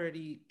Dana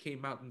already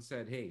came out and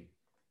said, "Hey,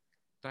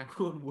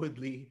 Tyrone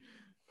Woodley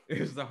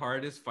is the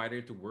hardest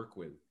fighter to work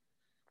with."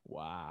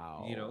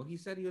 Wow. You know, he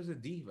said he was a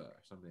diva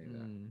or something like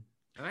that, Mm.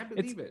 and I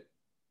believe it.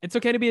 It's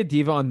okay to be a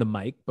diva on the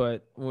mic,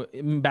 but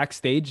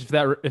backstage,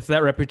 if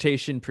that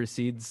reputation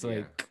precedes Yeah.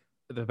 like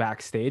the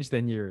backstage,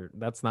 then you're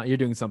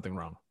doing something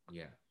wrong.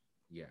 Yeah,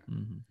 yeah.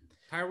 Mm-hmm.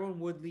 Tyrone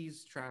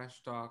Woodley's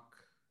trash talk.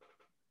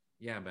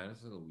 Yeah, man,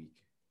 it's a little weak.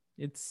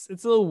 It's a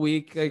little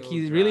weak. Like So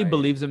he really dry.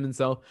 believes in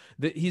himself.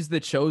 He's the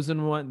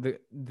chosen one.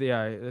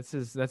 That's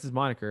his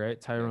moniker, right?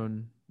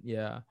 Tyrone.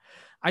 Yeah.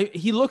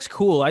 He looks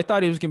cool. I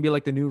thought he was gonna be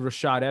like the new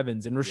Rashad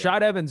Evans, and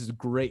Rashad Evans is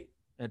great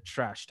at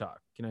trash talk.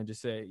 Can I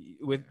just say,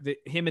 with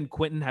him and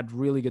Quentin had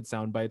really good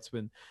sound bites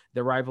when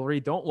the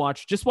rivalry.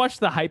 Just watch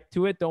the hype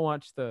to it. Don't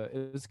watch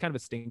it was kind of a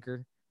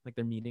stinker, like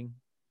their meeting.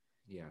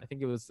 Yeah, I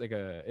think it was like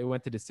it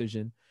went to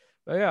decision.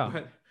 But yeah.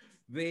 But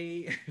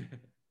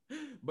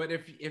but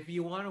if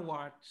you want to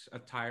watch a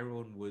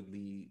Tyrone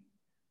Woodley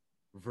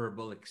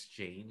verbal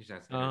exchange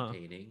that's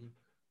entertaining,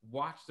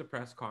 watch the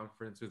press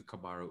conference with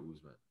Kamaru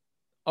Usman.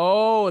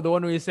 Oh, the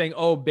one where you're saying,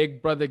 "Oh,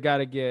 big brother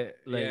gotta get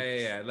like."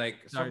 Yeah. Like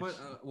someone,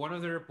 one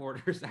of the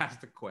reporters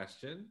asked a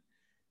question,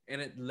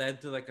 and it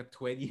led to like a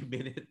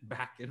 20-minute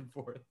back and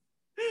forth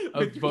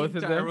Of both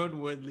of them? Tyrone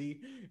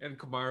Woodley and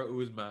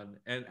Kamaru Usman.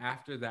 And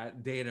after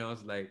that, Dana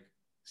was like,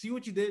 "See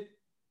what you did?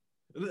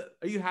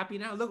 Are you happy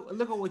now?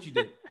 Look at what you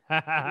did."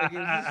 Like,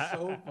 it's just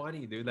so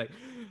funny, dude. Like,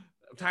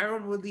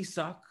 Tyrone Woodley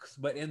sucks,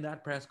 but in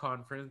that press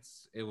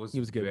conference, he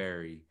was good.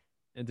 Very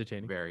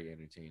entertaining. Very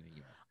entertaining.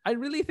 Yeah. I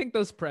really think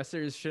those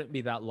pressers shouldn't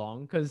be that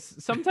long because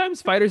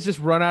sometimes fighters just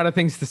run out of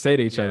things to say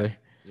to each other.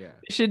 Yeah.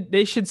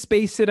 They should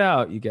space it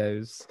out, you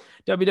guys.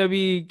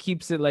 WWE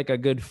keeps it like a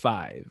good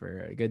 5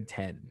 or a good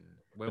 10.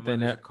 When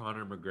there's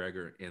Conor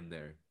McGregor in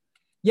there.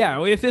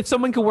 Yeah, if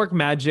someone can work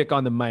magic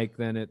on the mic,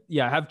 then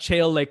have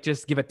Chael like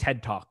just give a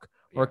TED talk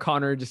or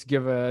Conor just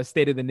give a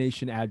State of the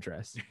Nation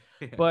address.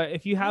 But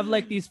if you have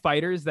like these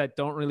fighters that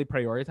don't really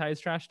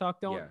prioritize trash talk,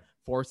 don't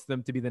force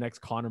them to be the next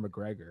Conor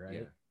McGregor,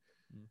 right?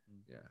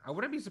 Yeah, I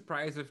wouldn't be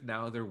surprised if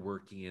now they're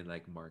working in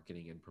like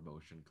marketing and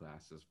promotion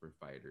classes for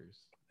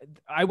fighters.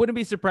 I wouldn't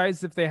be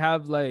surprised if they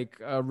have like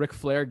Ric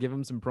Flair give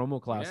him some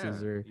promo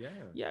classes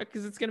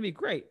because it's gonna be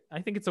great.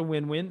 I think it's a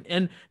win-win,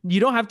 and you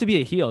don't have to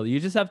be a heel.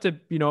 You just have to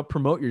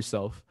promote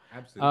yourself.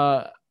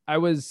 Absolutely. I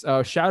was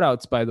shout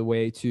outs, by the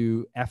way,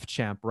 to F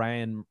Champ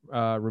Ryan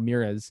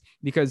Ramirez,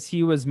 because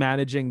he was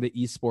managing the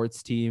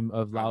esports team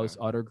of Laos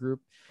Auto Group,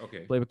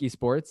 Playbook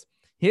Esports.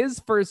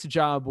 His first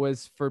job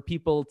was for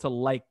people to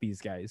like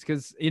these guys.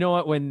 Because you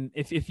know what,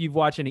 if you've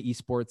watched any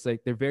esports,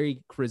 like they're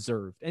very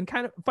reserved, and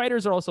kind of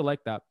fighters are also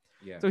like that.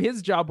 Yeah. So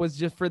his job was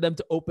just for them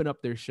to open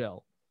up their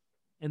shell.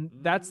 And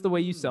that's the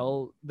way you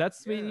sell.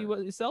 That's the way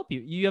you sell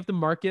people. You have to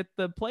market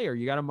the player.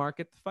 You got to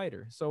market the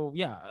fighter. So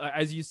yeah,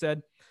 as you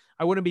said,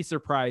 I wouldn't be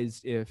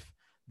surprised if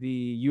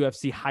the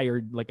UFC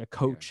hired like a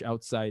coach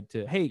outside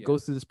to, hey, Yeah. go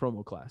through this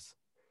promo class.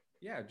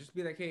 Yeah, just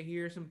be like, hey,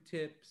 here are some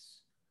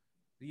tips,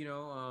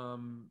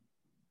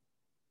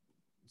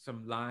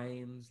 some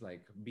lines,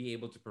 like be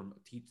able to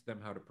teach them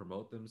how to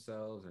promote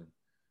themselves. And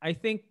I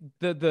think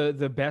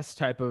the best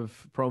type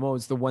of promo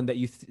is the one that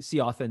you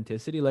see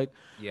authenticity. Like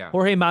yeah,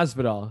 Jorge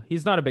Masvidal,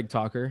 he's not a big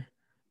talker, yeah,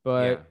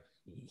 but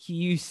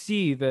you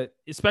see that,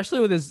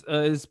 especially with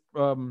his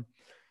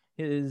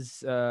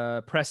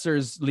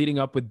pressers leading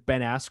up with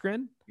Ben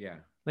Askren. yeah,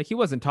 Like he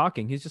wasn't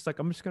talking. He's just like,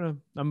 I'm gonna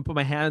put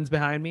my hands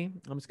behind me.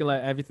 I'm just gonna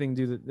let everything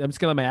I'm just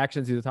gonna let my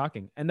actions do the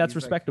talking, and that's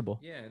he's like, respectable.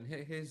 yeah, and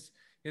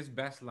his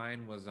best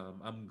line was,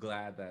 I'm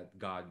glad that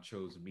God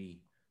chose me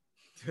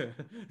to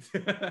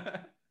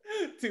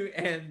to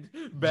end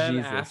Ben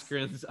Jesus.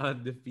 Askren's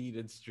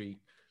undefeated streak.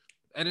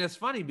 And it's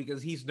funny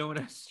because he's known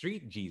as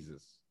Street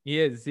Jesus. He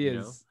is.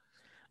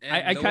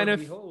 I kind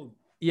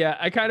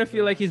of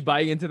feel like he's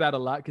buying into that a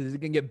lot because he's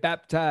gonna get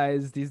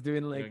baptized. He's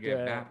doing like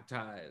get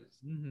baptized.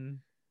 Mm-hmm.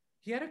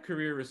 He had a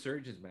career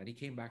resurgence, man. He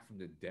came back from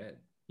the dead.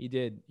 He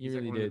did. He's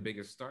really like one did. of the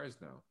biggest stars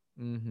now.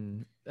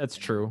 Mm-hmm. That's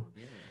true.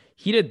 Yeah.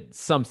 He did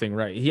something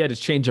right. He had to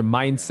change a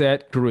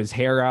mindset, grew his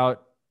hair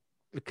out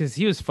because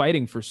he was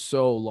fighting for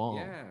so long.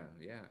 Yeah.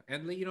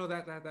 And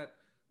that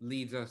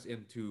leads us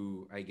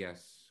into, I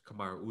guess,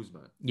 Kamaru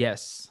Usman.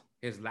 Yes.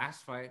 His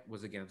last fight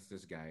was against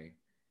this guy,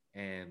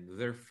 and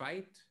their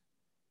fight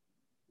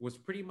was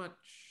pretty much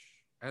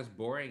as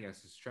boring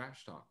as his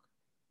trash talk.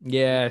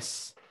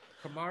 Yes.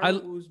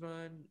 Kamaru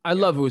Usman. I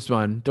love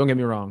Usman. Don't get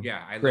me wrong.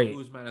 Yeah, I Great.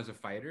 love Usman as a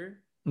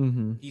fighter.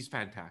 Mm-hmm. He's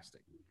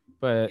fantastic.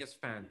 But he is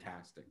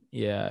fantastic.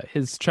 Yeah,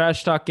 his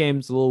trash talk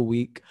game's a little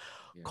weak.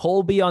 Yeah.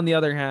 Colby, on the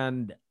other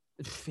hand,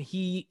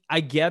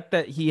 I get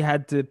that he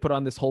had to put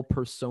on this whole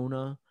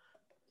persona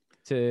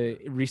to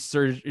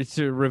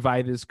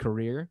revive his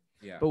career.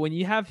 Yeah. But when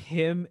you have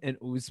him and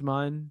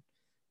Usman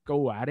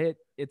go at it,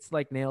 it's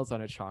like nails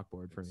on a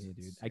chalkboard for me,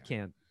 dude.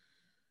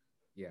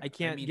 Yeah. I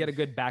can't get a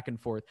good back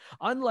and forth.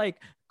 Unlike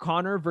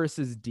Conor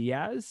versus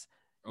Diaz,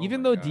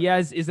 even though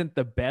Diaz isn't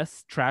the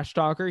best trash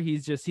talker,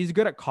 he's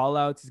good at call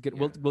outs. He's good.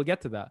 Yeah. We'll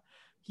get to that.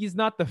 He's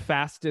not the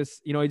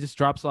fastest, he just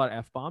drops a lot of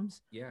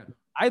F-bombs. Yeah.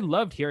 I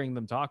loved hearing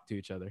them talk to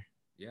each other.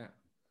 Yeah.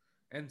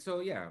 And so,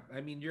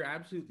 you're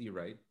absolutely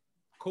right.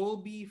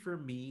 Colby, for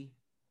me,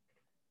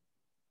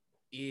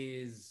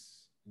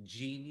 is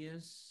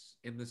genius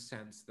in the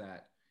sense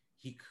that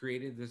he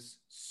created this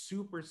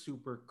super,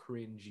 super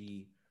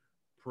cringy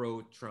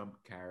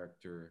pro-Trump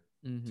character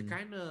to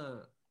kind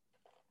of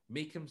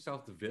make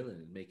himself the villain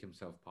and make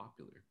himself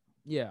popular.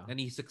 Yeah. And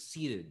he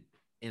succeeded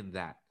in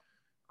that.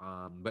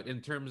 But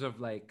in terms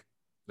of like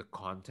the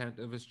content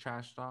of his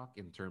trash talk,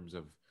 in terms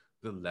of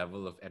the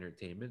level of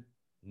entertainment,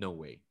 no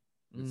way.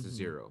 It's a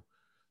zero.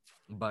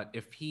 But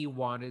if he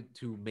wanted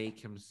to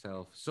make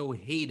himself so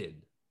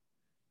hated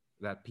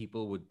that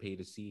people would pay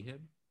to see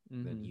him,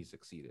 then he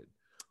succeeded.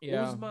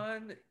 Yeah.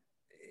 Usman,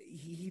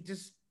 he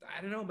just,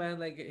 I don't know, man.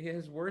 Like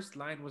his worst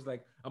line was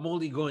like, I'm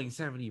only going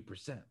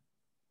 70%.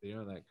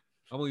 Like,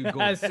 I'm only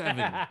going 7.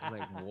 I'm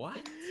like,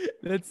 what?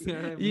 That's what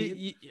I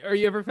mean? Are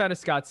you ever a fan of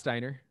Scott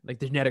Steiner? Like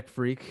the Genetic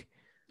Freak?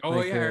 Oh,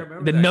 like yeah, I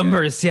remember the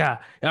numbers. Yeah.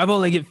 I'm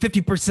only getting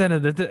 50%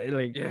 of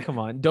the come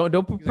on.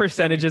 Don't put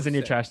percentages in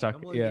your trash talk.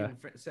 I'm only getting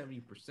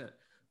 70%.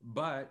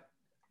 But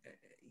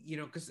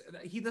because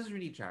he doesn't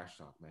really trash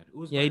talk, man.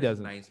 He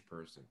doesn't. A nice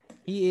person.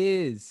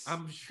 He is.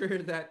 I'm sure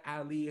that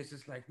Ali is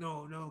just like,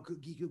 no,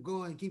 keep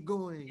going.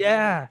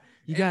 Yeah,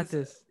 you got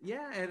this.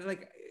 Yeah, and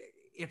like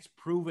it's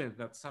proven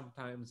that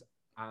sometimes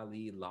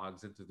Ali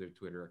logs into their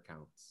Twitter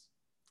accounts.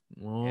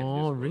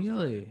 Oh,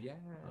 really? Yeah.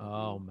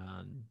 Oh,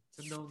 man.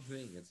 It's a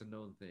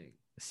known thing.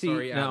 See,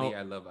 Sorry, Ali.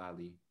 I love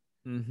Ali.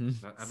 Mm-hmm.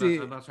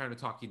 I'm not trying to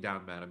talk you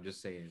down, man. I'm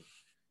just saying.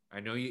 I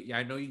know you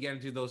get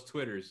into those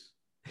Twitters.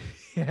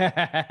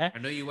 I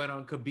know you went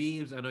on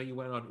Khabib's. I know you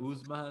went on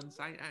Usman's.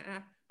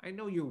 I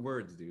know your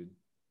words, dude.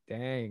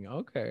 Dang.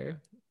 Okay.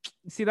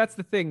 See, that's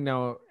the thing.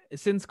 Now,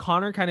 since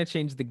Conor kind of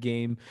changed the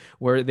game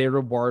where they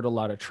reward a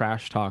lot of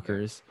trash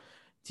talkers,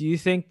 do you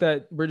think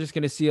that we're just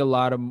going to see a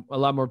lot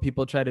more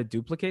people try to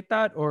duplicate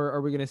that, or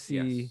are we going to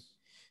see?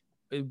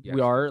 Yes.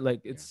 We are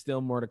it's still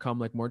more to come,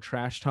 like more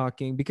trash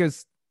talking.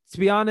 Because to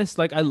be honest,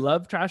 like I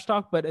love trash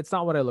talk, but it's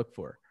not what I look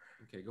for.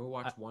 Okay, go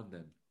watch one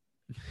then.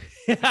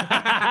 That's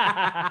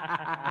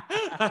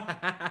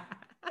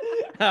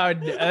a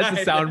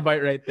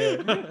soundbite right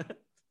there.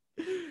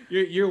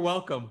 You're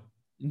welcome.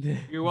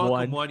 You're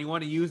welcome. One. You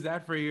want to use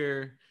that for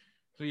your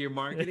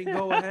marketing?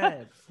 Go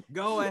ahead.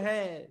 Go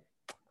ahead.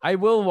 I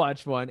will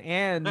watch one,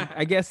 and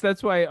I guess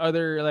that's why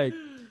other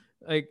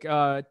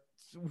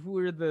who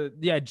are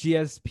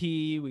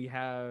GSP. We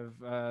have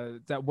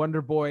that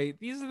Wonder Boy.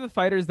 These are the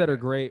fighters that are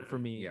great for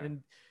me,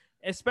 and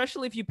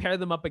especially if you pair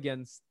them up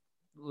against,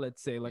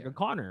 let's say, like a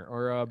Conor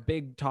or a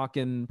big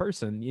talking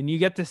person, and you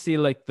get to see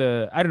like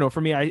I don't know.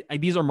 For me, I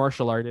these are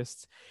martial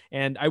artists,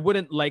 and I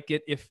wouldn't like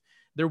it if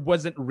there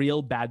wasn't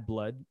real bad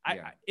blood.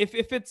 Yeah. If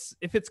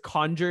it's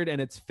conjured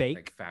and it's fake,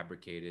 Like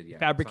fabricated, yeah.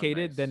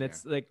 fabricated, It's then not nice,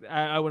 it's like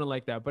I wouldn't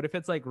like that. But if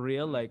it's like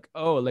real,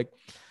 Mm. like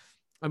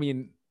I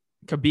mean,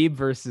 Khabib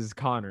versus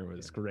Connor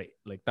was Yeah. great.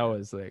 Like that Yeah.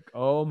 was like,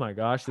 oh my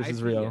gosh, this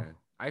is real. Yeah.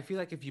 I feel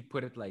like if you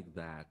put it like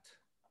that,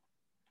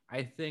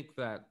 I think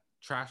that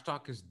trash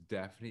talk is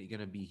definitely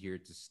gonna be here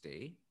to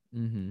stay.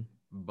 Mm-hmm.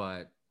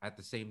 But at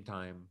the same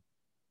time,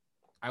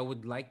 I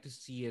would like to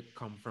see it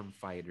come from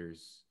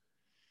fighters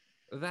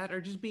that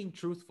are just being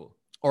truthful.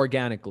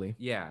 Organically.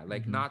 Yeah,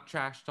 like Mhm. not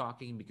trash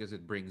talking because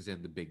it brings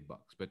in the big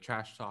bucks, but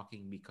trash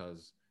talking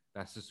because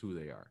that's just who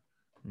they are.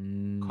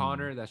 Mm.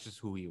 Connor, that's just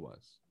who he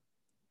was.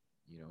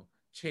 You know,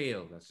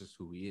 Chael, that's just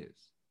who he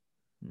is.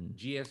 Mm.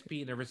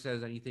 GSP never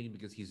says anything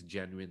because he's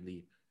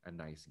genuinely a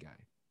nice guy.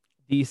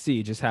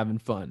 DC just having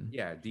fun.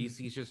 Yeah,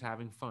 DC's just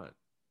having fun.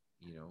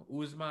 You know,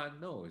 Usman,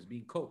 no, is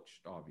being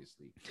coached,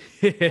 obviously.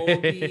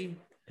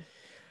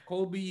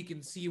 Colby, you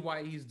can see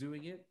why he's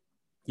doing it.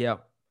 Yeah.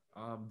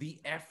 The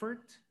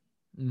effort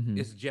Mhm.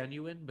 is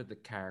genuine, but the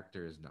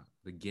character is not.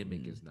 The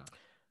gimmick is not.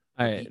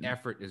 I, The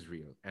effort is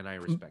real, and I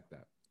respect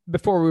that.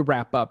 before we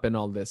wrap up and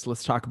all this,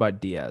 let's talk about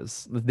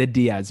Diaz, the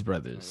Diaz Oh,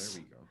 brothers.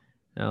 there we go.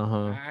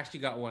 Uh-huh. I actually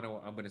got one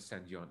I'm going to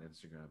send you on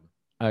Instagram.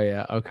 Oh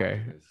yeah, okay.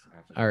 After this.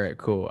 All right,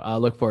 cool. I'll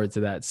look forward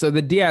to that. So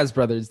the Diaz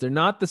brothers, they're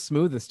not the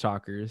smoothest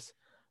talkers,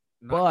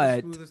 Not but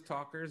the smoothest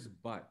talkers,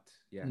 but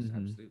yes,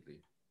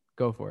 absolutely.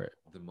 Go for it.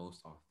 The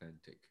most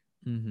authentic.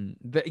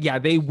 Yeah,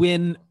 they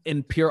win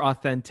in pure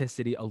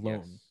authenticity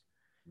alone.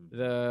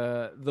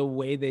 Yes. The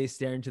way they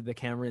stare into the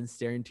camera and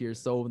stare into your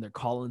soul when they're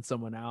calling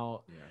someone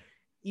out. Yeah.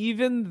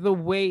 Even the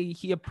way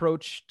he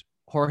approached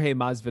Jorge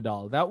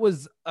Masvidal, that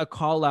was a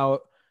call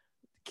out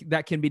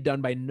that can be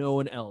done by no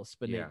one else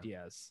but Nate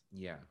Diaz.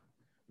 Yeah.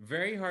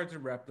 Very hard to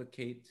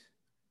replicate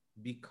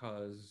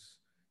because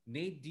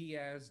Nate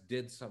Diaz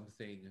did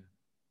something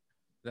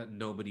that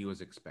nobody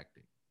was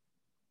expecting.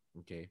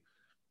 Okay.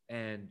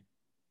 And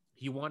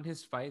he won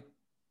his fight,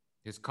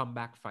 his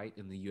comeback fight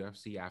in the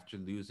UFC after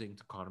losing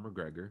to Conor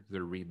McGregor, the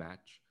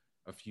rematch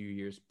a few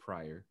years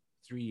prior,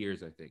 3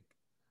 years, I think.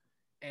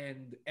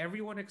 And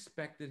everyone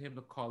expected him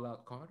to call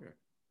out Conor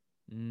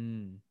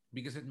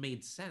because it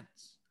made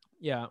sense.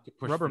 Yeah, to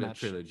push rubber for the match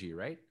trilogy,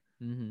 right?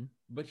 Mm-hmm.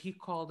 But he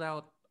called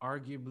out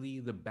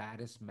arguably the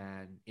baddest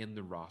man in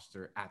the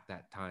roster at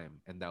that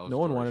time, and that was no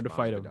one George wanted to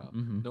fight him. Masvidal.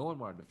 Mm-hmm. No one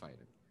wanted to fight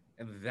him,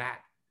 and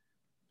that,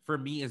 for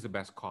me, is the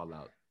best call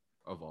out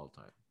of all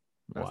time.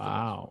 That's the best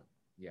Wow. one.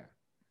 Yeah.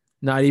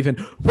 Not even,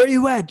 where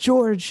you at,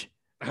 George?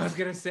 I was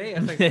gonna say, I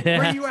was like,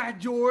 where you at,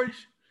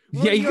 George?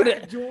 Yeah, you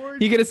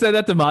could have said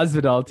that to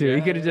Masvidal too.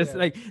 He could have just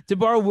like, to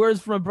borrow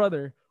words from a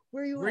brother.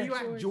 Where you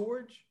at,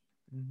 George?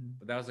 Mm-hmm.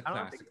 But that was a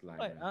classic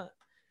line.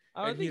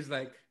 And he's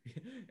like,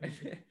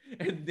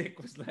 and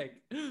Nick was like,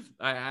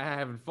 I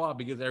haven't fought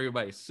because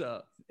everybody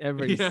sucks.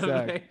 Everybody sucks.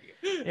 Like,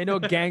 ain't no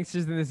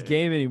gangsters in this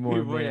game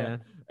anymore,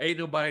 man. Ain't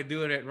nobody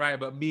doing it right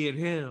but me and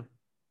him.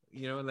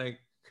 You know, like,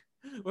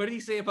 what did he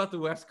say about the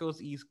West Coast,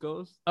 East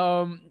Coast?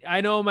 I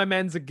know my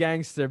man's a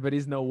gangster, but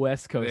he's no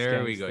West Coast gangster.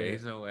 There we go.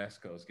 He's no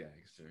West Coast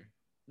gangster.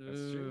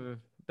 That's true.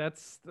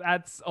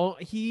 That's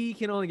he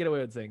can only get away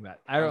with saying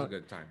that. That was a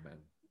good time, man.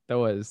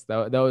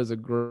 That was a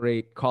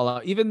great call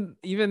out. Even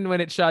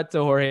when it shot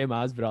to Jorge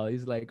Masvidal,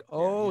 he's like,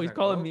 "Oh, he's like,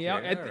 calling me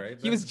out." Right,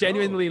 he was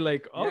genuinely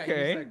like,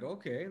 "Okay, he's like,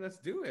 okay, let's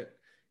do it."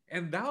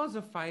 And that was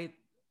a fight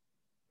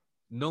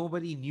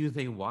nobody knew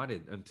they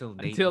wanted until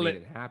Nate made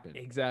it happen.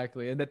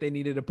 Exactly, and that they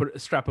needed to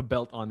strap a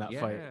belt on that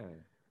fight.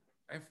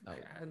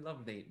 I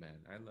love Nate, man.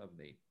 I love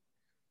Nate.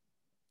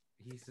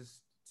 He's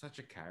just such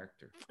a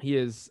character. He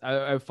is.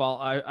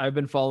 I've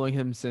been following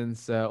him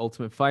since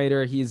Ultimate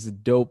Fighter. He's a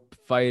dope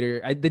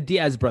fighter. The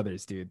Diaz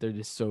brothers, dude, they're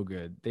just so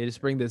good. They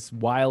just bring this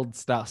wild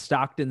stuff.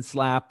 Stockton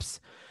slaps,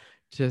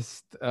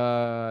 just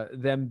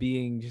them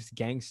being just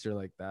gangster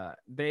like that.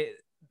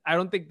 I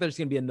don't think there's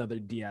gonna be another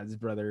Diaz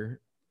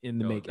brother in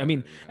the make. I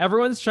mean,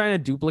 everyone's trying to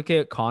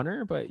duplicate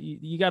Connor, but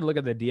you got to look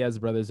at the Diaz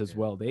brothers as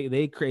well.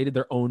 They created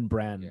their own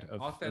brand.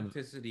 Of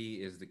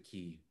authenticity is the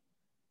key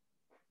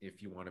if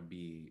you want to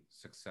be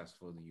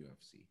successful in the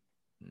UFC.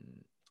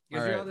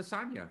 Israel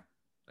Adesanya.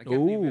 I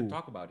can't even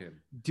talk about him.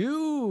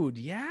 Dude,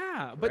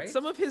 yeah. But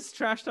some of his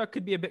trash talk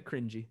could be a bit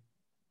cringy.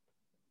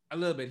 A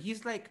little bit.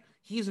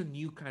 He's a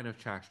new kind of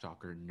trash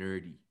talker,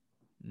 nerdy,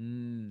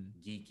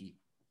 geeky.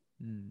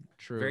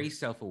 True. Very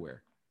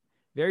self-aware.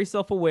 Very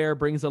self-aware,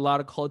 brings a lot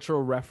of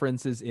cultural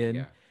references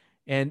in,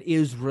 and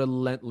is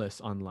relentless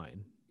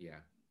online. Yeah.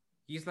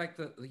 He's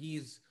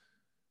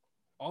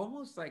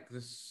almost like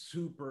the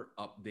super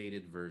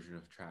updated version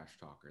of trash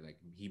talker. Like,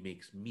 he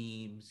makes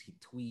memes, he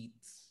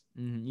tweets.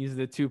 He's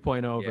the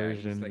 2.0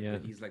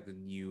 version. He's like the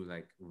new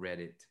like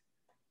Reddit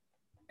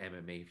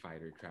MMA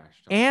fighter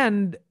trash talker.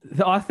 And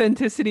the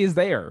authenticity is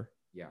there.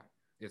 Yeah.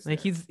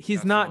 Like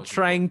he's not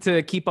trying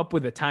to keep up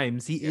with the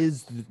times. He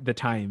is the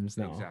times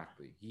now.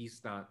 Exactly. He's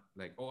not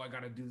like, oh, I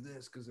gotta do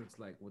this because it's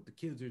like what the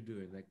kids are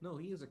doing. Like, no,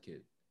 he is a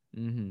kid.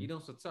 Mm-hmm. He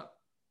knows what's up.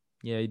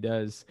 Yeah, he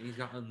does. And he's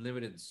got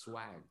unlimited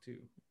swag too.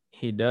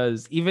 He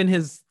does. Even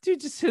his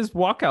just his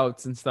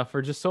walkouts and stuff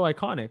are just so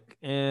iconic.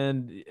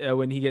 And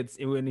when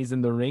he's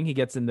in the ring, he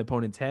gets in the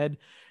opponent's head.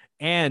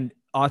 And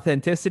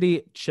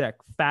authenticity check,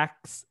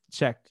 facts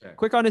check.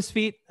 Quick on his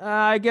feet.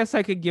 I guess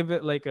I could give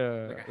it like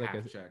a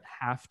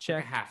half check,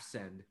 like a half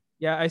send.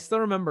 Yeah, I still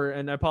remember,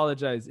 and I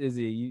apologize,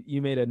 Izzy.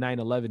 You made a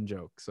 9/11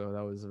 joke, so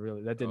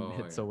that didn't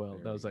hit so well.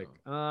 That was like,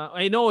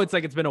 I know it's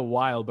been a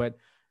while, but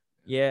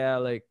yeah,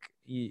 like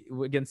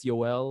against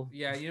Yoel.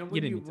 Yeah,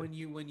 when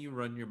you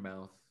run your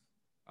mouth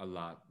a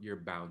lot, you're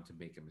bound to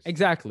make a mistake.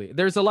 Exactly.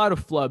 There's a lot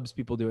of flubs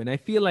people do, and I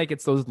feel like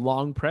it's those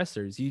long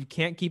pressers. You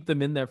can't keep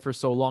them in there for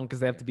so long because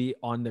they have to be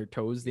on their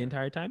toes the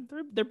entire time.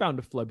 They're bound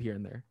to flub here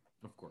and there.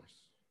 Of course.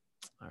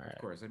 All right.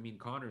 Of course. I mean,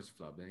 Connor's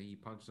flubbed, and he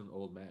punched an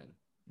old man.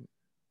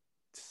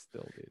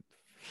 Still did.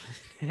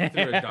 He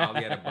threw a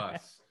dolly at a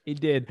bus. He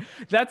did.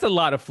 That's a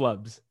lot of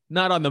flubs.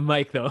 Not on the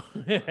mic though.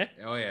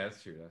 Oh yeah,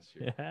 that's true.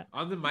 Yeah.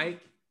 On the mic,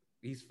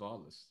 he's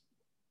flawless.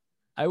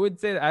 I would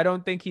say that I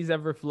don't think he's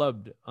ever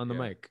flubbed on the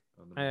mic.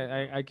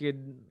 I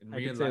could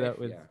say that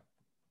with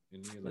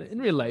in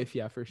real life,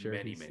 yeah, for sure.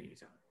 Many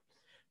times.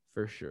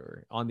 For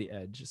sure. On the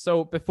edge.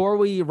 So before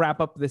we wrap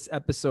up this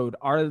episode,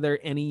 are there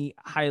any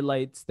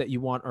highlights that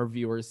you want our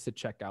viewers to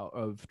check out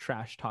of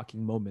trash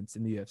talking moments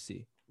in the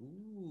UFC?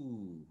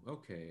 Ooh,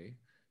 okay.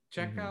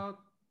 Check out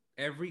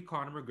every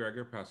Conor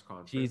McGregor press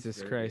conference.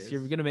 Jesus Christ.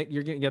 You're gonna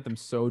get them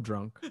so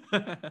drunk.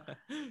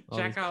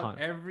 Check out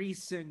every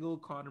single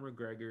Conor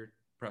McGregor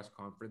press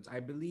conference. I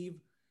believe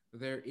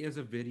there is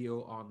a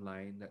video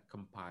online that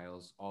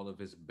compiles all of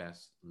his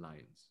best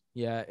lines.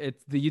 Yeah,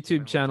 it's the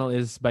YouTube channel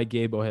is by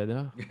Gabe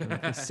Ojeda.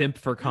 Simp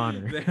for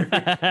Conor. You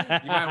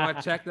might want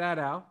to check that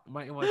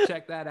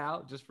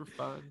out. Just for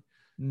fun.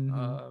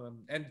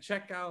 And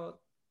check out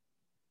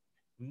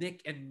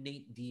Nick and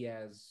Nate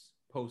Diaz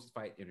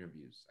post-fight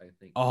interviews. I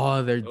think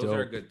they're those dope.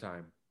 are a good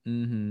time.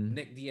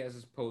 Nick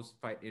Diaz's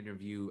post-fight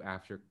interview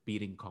after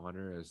beating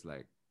Conor is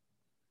like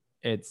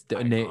it's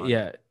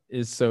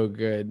is so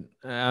good.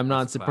 I'm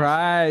not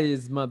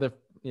surprised, mother.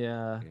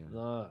 Yeah.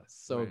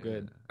 So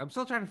good. I'm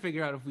still trying to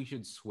figure out if we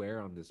should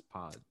swear on this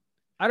pod.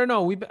 I don't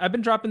know. I've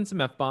been dropping some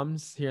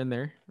F-bombs here and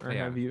there. Or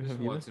have you?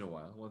 Once in a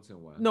while.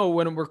 No,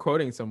 when we're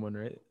quoting someone,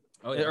 right?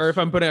 Oh, yeah, or if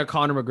I'm putting a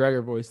Conor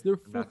McGregor voice, they're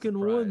fucking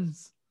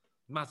ones.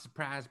 I'm not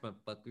surprised,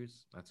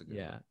 motherfuckers. That's a good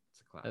one.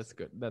 It's a classic. That's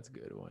good. That's a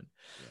good one.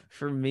 Yeah.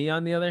 For me,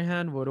 on the other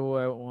hand, what do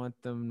I want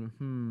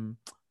them?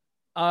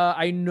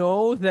 I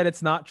know that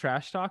it's not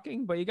trash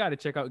talking, but you got to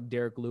check out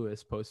Derek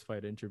Lewis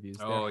post-fight interviews.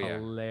 They're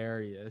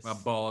hilarious. My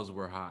balls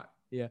were hot.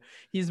 Yeah,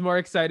 he's more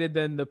excited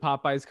than the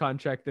Popeyes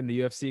contract than the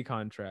UFC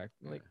contract.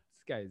 Like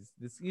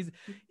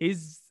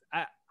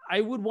I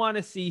would want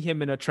to see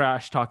him in a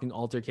trash talking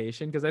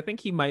altercation because I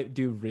think he might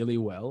do really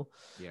well.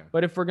 Yeah.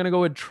 But if we're gonna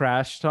go with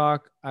trash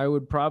talk, I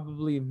would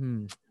probably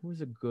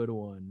who's a good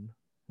one?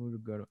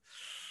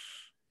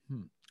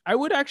 I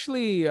would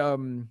actually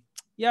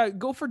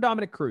go for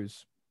Dominic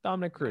Cruz.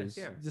 Dominic Cruz.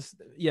 Nice,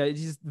 he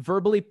just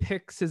verbally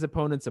picks his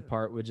opponents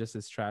apart with just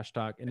his trash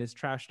talk and his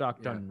trash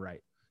talk done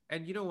right.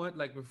 And you know what?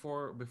 Like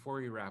before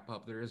we wrap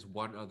up, there is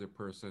one other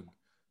person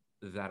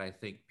that I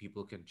think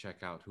people can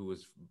check out who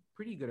is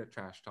pretty good at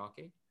trash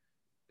talking.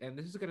 And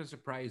this is going to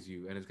surprise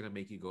you and it's going to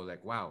make you go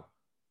like, wow,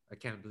 I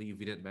can't believe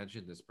we didn't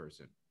mention this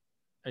person.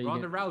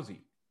 Ronda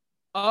Rousey.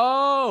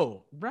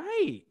 Oh,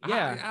 right.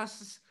 Yeah.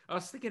 I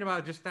was thinking about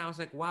it just now. I was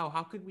like, wow,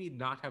 how could we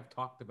not have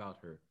talked about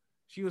her?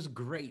 She was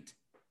great.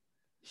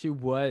 She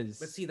was.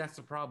 But see, that's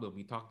the problem.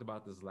 We talked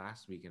about this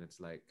last week, and it's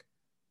like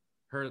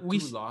her two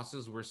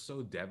losses were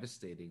so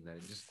devastating that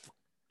it just.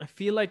 I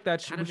feel like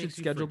we should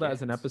schedule that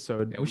as an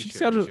episode. Yeah, we should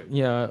schedule.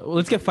 Yeah, well,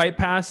 let's get Fight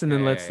Pass, and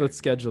then let's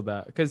schedule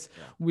that because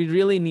we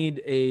really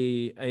need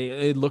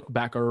a look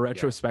back or a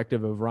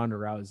retrospective of Ronda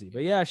Rousey.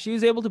 But yeah, she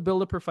was able to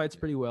build up her fights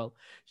pretty well.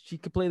 She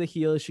could play the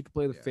heel. She could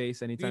play the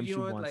face anytime she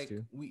wants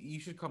to. You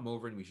should come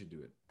over and we should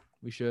do it.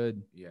 We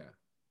should. Yeah.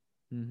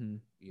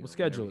 We'll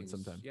schedule it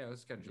sometime. Yeah,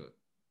 let's schedule it.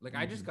 Like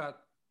I just got,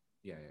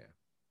 we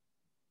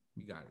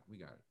got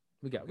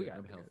it.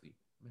 I'm healthy.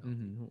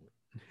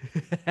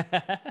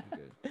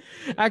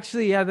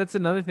 Actually, yeah, that's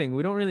another thing.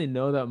 We don't really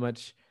know that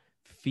much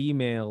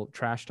female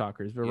trash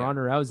talkers, but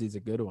Ronda Rousey's a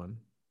good one.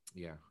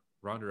 Yeah,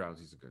 Ronda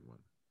Rousey's a good one.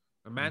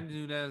 Amanda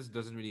Nunes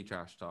doesn't really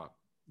trash talk.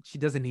 She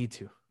doesn't need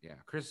to. Yeah,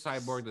 Chris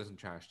Cyborg doesn't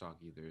trash talk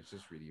either. It's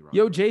just really wrong.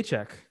 Yo,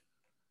 Jacek.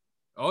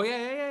 Oh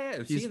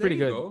yeah. She's pretty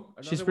good.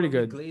 She's pretty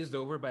good. Glazed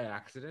over by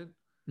accident.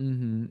 Yo,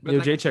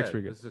 Jacek's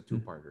pretty good. This is a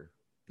two-parter.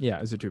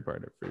 Yeah, it's a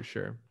two-parter for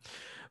sure.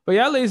 But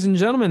yeah, ladies and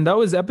gentlemen, that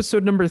was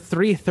episode number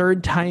 3,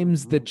 third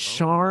time's the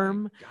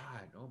charm.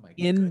 Oh my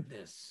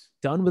goodness.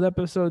 Done with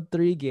episode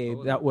 3,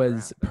 Gabe. That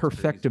was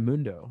Perfecto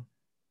Mundo.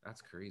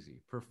 That's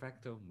crazy.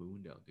 Perfecto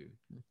Mundo, dude.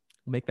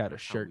 Make that a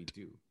shirt. We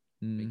do.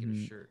 Make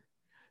it a shirt.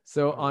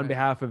 So on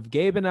behalf of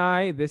Gabe and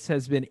I, this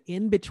has been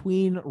In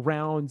Between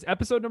Rounds,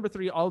 episode number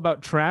 3, all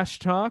about trash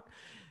talk.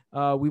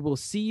 We will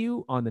see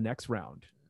you on the next round.